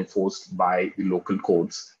have been enforced by the local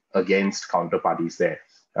courts against counterparties there.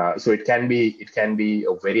 So it can be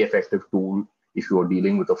a very effective tool if you are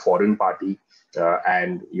dealing with a foreign party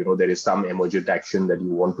and there is some emergent action that you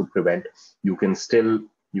want to prevent. You can still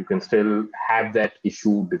have that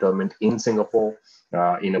issue determined in Singapore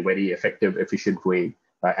in a very effective, efficient way.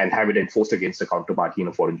 And have it enforced against a counterparty in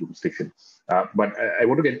a foreign jurisdiction. But I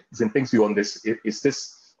want to get Xinping's view on this. Is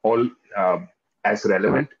this all as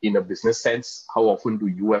relevant in a business sense? How often do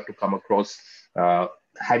you have to come across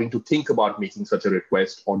having to think about making such a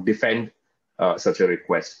request or defend such a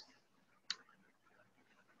request?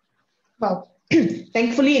 Well,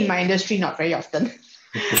 thankfully in my industry, not very often.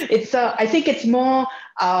 I think it's more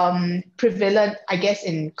prevalent, I guess,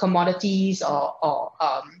 in commodities or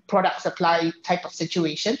product supply type of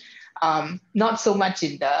situation. Not so much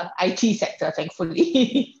in the IT sector,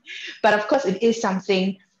 thankfully. But of course, it is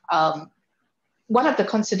something, one of the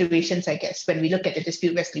considerations, I guess, when we look at the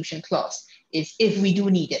dispute resolution clause is if we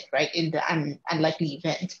do need it, right, in the unlikely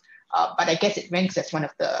event. But I guess it ranks as one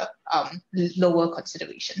of the lower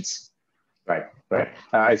considerations. Right.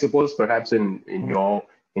 I suppose perhaps in your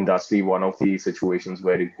industry, one of the situations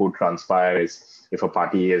where it could transpire is if a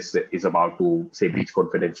party is about to, say, breach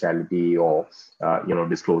confidentiality or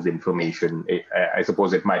disclose information. I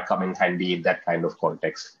suppose it might come in handy in that kind of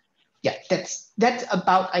context. Yeah, that's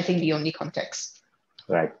about, I think, the only context.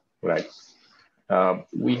 Right.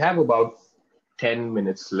 We have about 10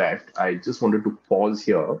 minutes left. I just wanted to pause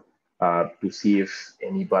here to see if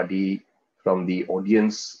anybody from the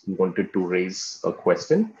audience wanted to raise a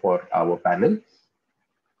question for our panel.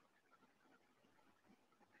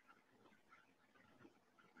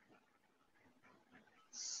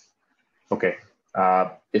 Okay.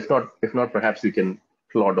 If not, perhaps we can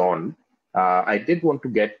plod on. I did want to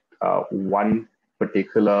get one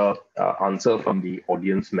particular answer from the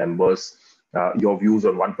audience members, your views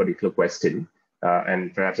on one particular question.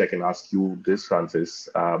 And perhaps I can ask you this, Francis,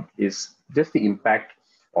 is just the impact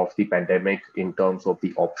of the pandemic in terms of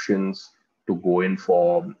the options to go in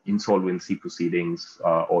for insolvency proceedings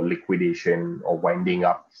or liquidation or winding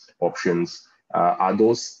up options. Are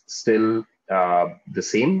those still the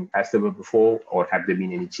same as they were before, or have there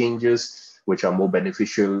been any changes which are more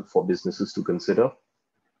beneficial for businesses to consider?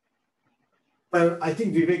 Well, I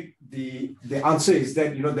think, Vivek, the answer is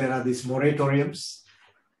that there are these moratoriums.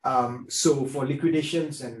 So for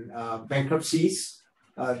liquidations and bankruptcies,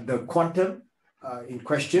 the quantum in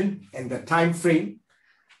question and the time frame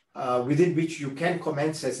within which you can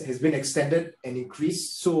commence has been extended and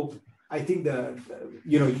increased. So I think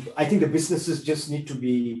the businesses just need to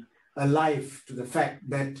be alive to the fact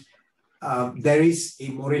that there is a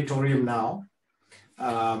moratorium now.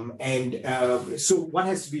 So one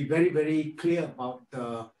has to be very, very clear about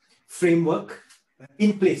the framework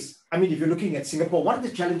in place. I mean, if you're looking at Singapore, one of the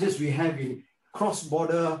challenges we have in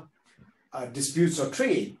cross-border disputes or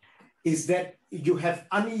trade is that you have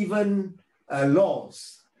uneven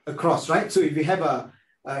laws across, right? So if you have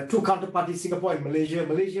two counterparties, Singapore and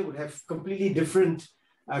Malaysia would have completely different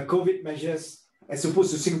COVID measures as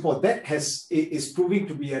opposed to Singapore. That is proving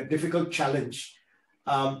to be a difficult challenge.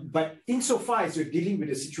 But insofar as you're dealing with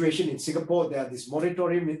a situation in Singapore, there are this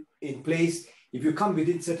moratorium in place. If you come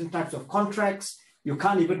within certain types of contracts, you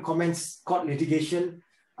can't even commence court litigation.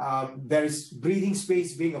 There is breathing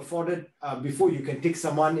space being afforded before you can take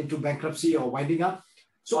someone into bankruptcy or winding up.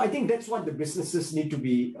 So I think that's what the businesses need to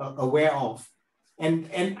be aware of.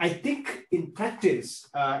 And I think in practice,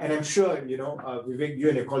 and I'm sure, Vivek, you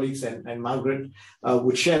and your colleagues and Margaret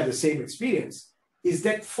would share the same experience, is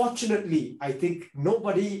that fortunately, I think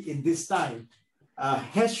nobody in this time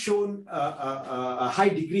has shown a high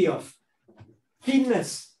degree of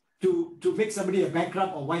keenness to make somebody a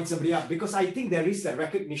bankrupt or wind somebody up, because I think there is a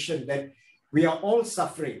recognition that we are all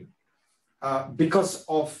suffering because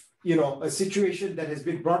of a situation that has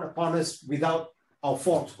been brought upon us without our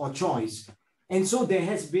fault or choice. And so there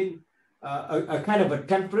has been a kind of a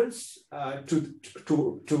temperance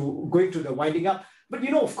to going to the winding up. But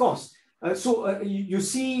of course, you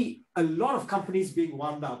see a lot of companies being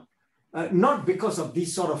wound up, not because of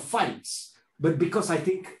these sort of fights, but because I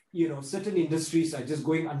think certain industries are just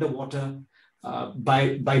going underwater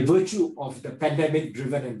by virtue of the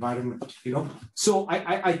pandemic-driven environment. So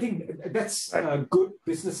I think that's good.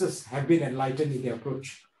 Businesses have been enlightened in their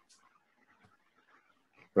approach.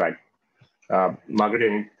 Right.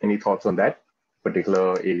 Margaret, any thoughts on that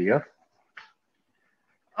particular area?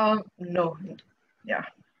 No. Yeah.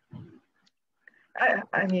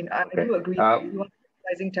 I mean, I do agree. We want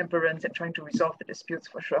exercising temperance and trying to resolve the disputes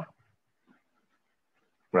for sure.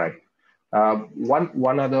 Right.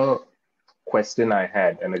 One other question I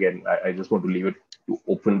had, and again, I just want to leave it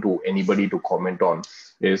open to anybody to comment on,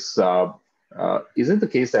 is it the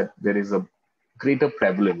case that there is a greater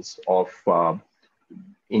prevalence of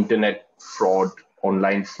internet fraud,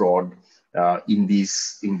 online fraud in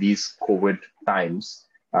these COVID times?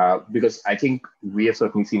 Because I think we have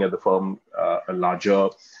certainly seen at the firm a larger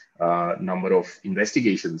number of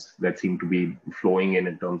investigations that seem to be flowing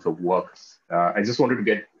in terms of work. I just wanted to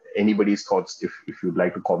get anybody's thoughts if you'd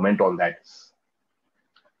like to comment on that.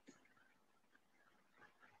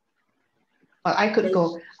 Well, I could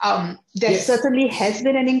go. There certainly has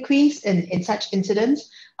been an increase in such incidents.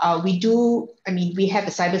 We have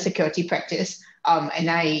a cybersecurity practice, and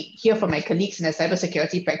I hear from my colleagues in the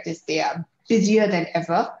cybersecurity practice, they are busier than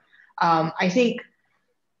ever. I think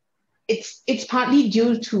it's partly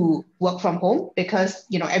due to work from home because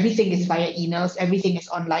everything is via emails, everything is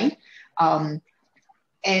online,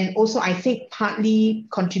 and also I think partly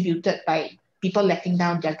contributed by people letting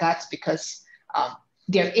down their guards because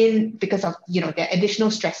they're in because of their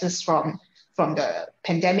additional stresses from the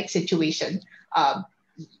pandemic situation.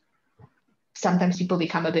 Sometimes people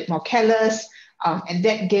become a bit more careless, and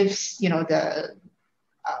that gives the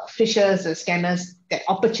phishers, the scammers, that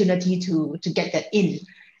opportunity to get that in.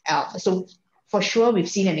 So for sure, we've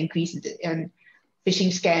seen an increase in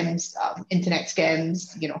phishing scams, internet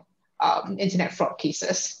scams, internet fraud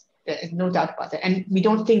cases. There's no doubt about that, and we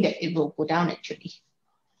don't think that it will go down actually.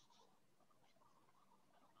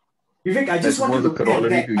 Vivek, I just want to add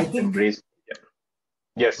that I think embrace. Yeah.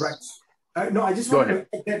 Yes. Right. No, I just want to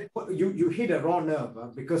add that you hit a raw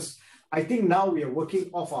nerve because I think now we are working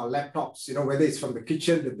off our laptops, whether it's from the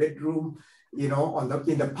kitchen, the bedroom, in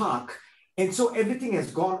the park. And so everything has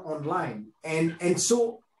gone online. And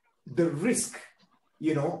so the risk,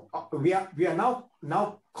 we are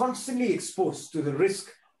now constantly exposed to the risk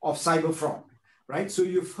of cyber fraud, right? So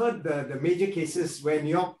you've heard the major cases where New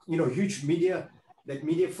York, huge media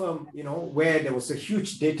firm, where there was a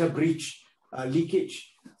huge data breach, leakage.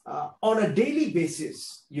 On a daily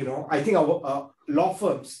basis, I think our law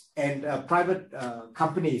firms and private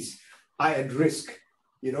companies are at risk,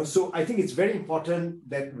 so I think it's very important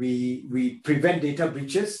that we prevent data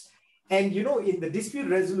breaches. And, in the dispute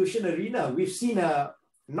resolution arena, we've seen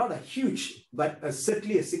not a huge, but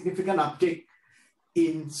certainly a significant uptick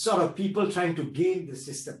in sort of people trying to game the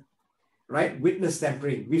system, right? Witness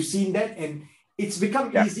tampering. We've seen that, and it's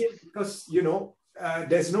become easier because,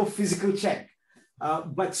 there's no physical check.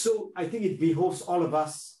 But so I think it behoves all of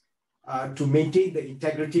us to maintain the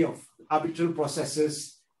integrity of arbitral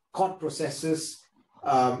processes, court processes,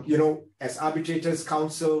 as arbitrators,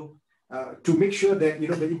 counsel, to make sure that,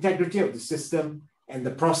 the integrity of the system and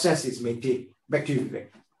the process is maintained. Back to you,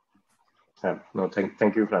 Vivek. No,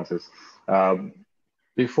 thank you, Francis.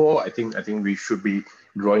 Before, I think we should be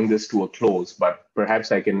drawing this to a close, but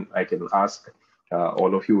perhaps I can ask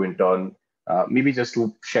all of you in turn, maybe just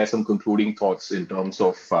to share some concluding thoughts in terms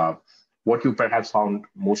of what you perhaps found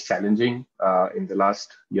most challenging in the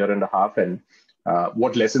last year and a half, and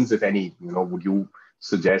what lessons, if any, would you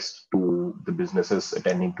suggest to the businesses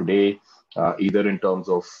attending today, either in terms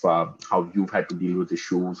of how you've had to deal with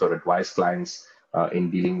issues or advise clients in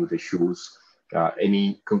dealing with issues.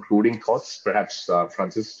 Any concluding thoughts? Perhaps,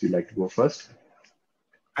 Francis, you'd like to go first?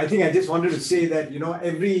 I think I just wanted to say that,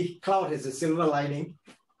 every cloud has a silver lining.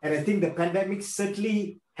 And I think the pandemic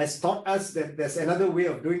certainly has taught us that there's another way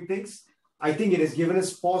of doing things. I think it has given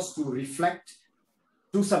us pause to reflect,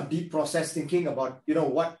 do some deep process thinking about,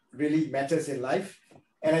 what really matters in life.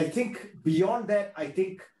 And I think beyond that, I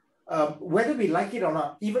think whether we like it or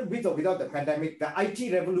not, even with or without the pandemic, the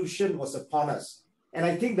IT revolution was upon us. And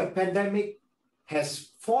I think the pandemic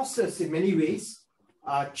has forced us in many ways,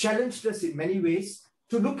 challenged us in many ways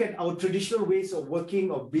to look at our traditional ways of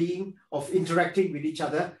working, of being, of interacting with each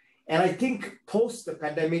other. And I think post the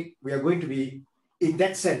pandemic, we are going to be, in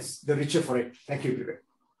that sense, the richer for it. Thank you, Vivek.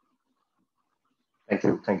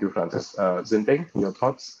 Thank you, Francis. Xinping, your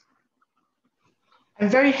thoughts? I'm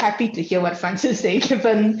very happy to hear what Francis said,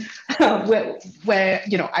 given where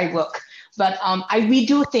I work. But we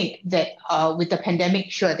do think that with the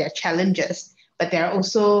pandemic, sure, there are challenges, but there are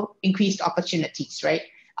also increased opportunities, right?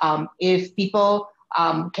 If people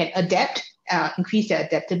can adapt, increase their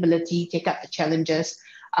adaptability, take up the challenges,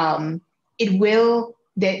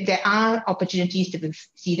 there are opportunities to be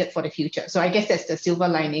seeded for the future. So I guess that's the silver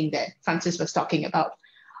lining that Francis was talking about.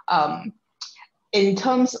 In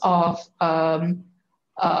terms of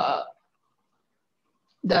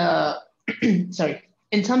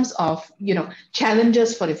in terms of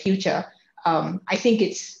challenges for the future, I think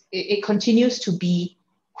it continues to be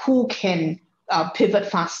who can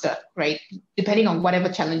pivot faster, right? Depending on whatever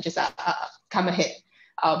challenges come ahead,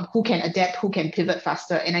 who can adapt, who can pivot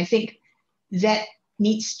faster, and I think that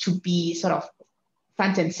needs to be sort of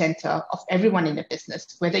front and center of everyone in the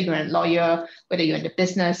business, whether you're a lawyer, whether you're in the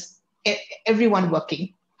business, everyone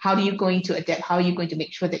working. How are you going to adapt? How are you going to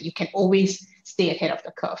make sure that you can always stay ahead of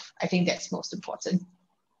the curve? I think that's most important.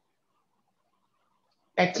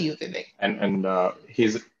 Back to you, Vivek. And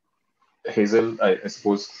Hazel, I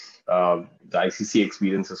suppose the ICC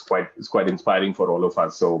experience is quite inspiring for all of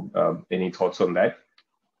us. So any thoughts on that?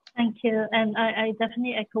 Thank you. And I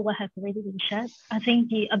definitely echo what has already been shared. I think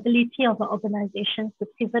the ability of an organization to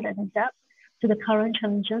pivot and adapt to the current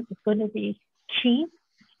challenges is going to be key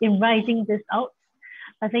in riding this out.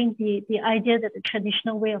 I think the idea that the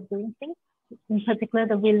traditional way of doing things, in particular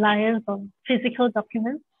the reliance on physical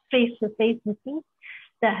documents, face-to-face meetings,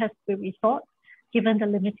 that has to be rethought given the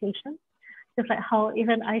limitations. Just like how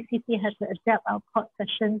even ICC has to adapt our court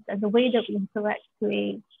sessions and the way that we interact to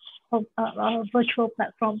a virtual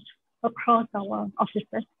platform across our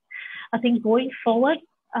offices. I think going forward,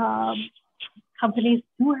 companies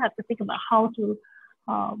do have to think about how to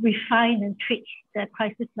refine and tweak their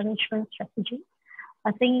crisis management strategy.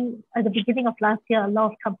 I think at the beginning of last year, a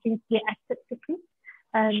lot of companies reacted quickly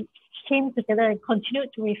and came together and continued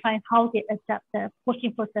to refine how they adapt their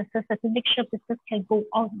working processes as to make sure business can go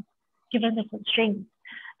on given the constraints.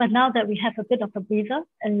 But now that we have a bit of a breather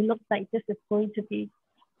and it looks like this is going to be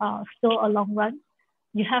still a long run,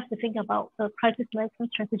 you have to think about the crisis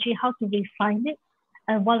management strategy, how to refine it.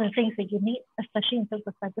 And one of the things that you need, especially in terms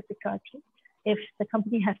of cybersecurity, if the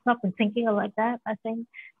company has not been thinking about that, I think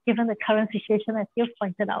given the current situation, as you've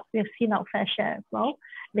pointed out, we've seen our fair share as well.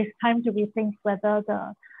 It's time to rethink whether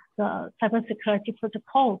the cybersecurity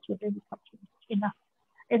protocols within the company is enough,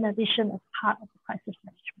 in addition as part of the crisis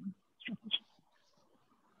management strategy.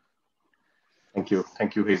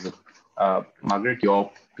 Thank you, Hazel. Margaret,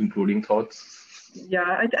 your concluding thoughts?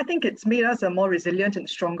 Yeah, I think it's made us a more resilient and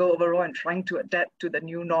stronger overall in trying to adapt to the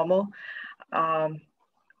new normal. But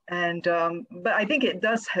I think it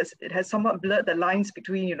has somewhat blurred the lines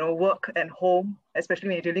between work and home, especially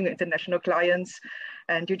when you're dealing with international clients,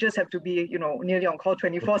 and you just have to be nearly on call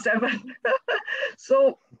 24/7.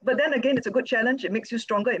 So, but then again, it's a good challenge. It makes you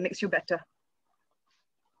stronger. It makes you better.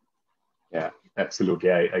 Yeah,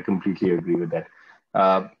 absolutely. I completely agree with that.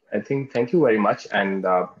 I think thank you very much. And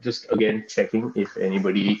just again checking if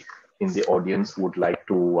anybody in the audience would like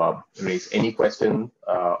to raise any question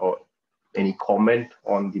or any comment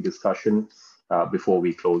on the discussion before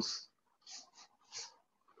we close.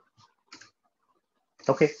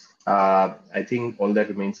 Okay, I think all that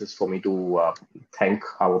remains is for me to thank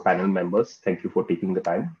our panel members. Thank you for taking the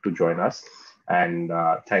time to join us, and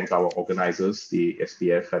thank our organizers, the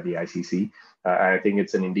SPF and the ICC. I think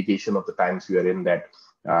it's an indication of the times we are in that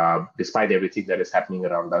despite everything that is happening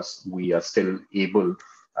around us, we are still able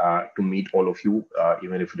to meet all of you,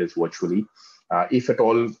 even if it is virtually. If at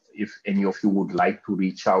all, if any of you would like to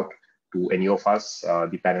reach out to any of us,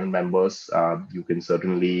 the panel members, you can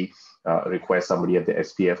certainly request somebody at the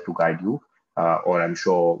SPF to guide you, or I'm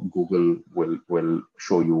sure Google will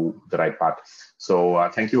show you the right path. So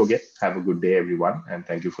thank you again. Have a good day, everyone, and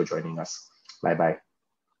thank you for joining us. Bye-bye.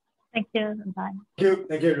 Thank you. Bye. Thank you.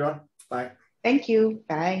 Thank you, everyone. Bye. Thank you.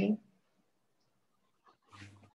 Bye.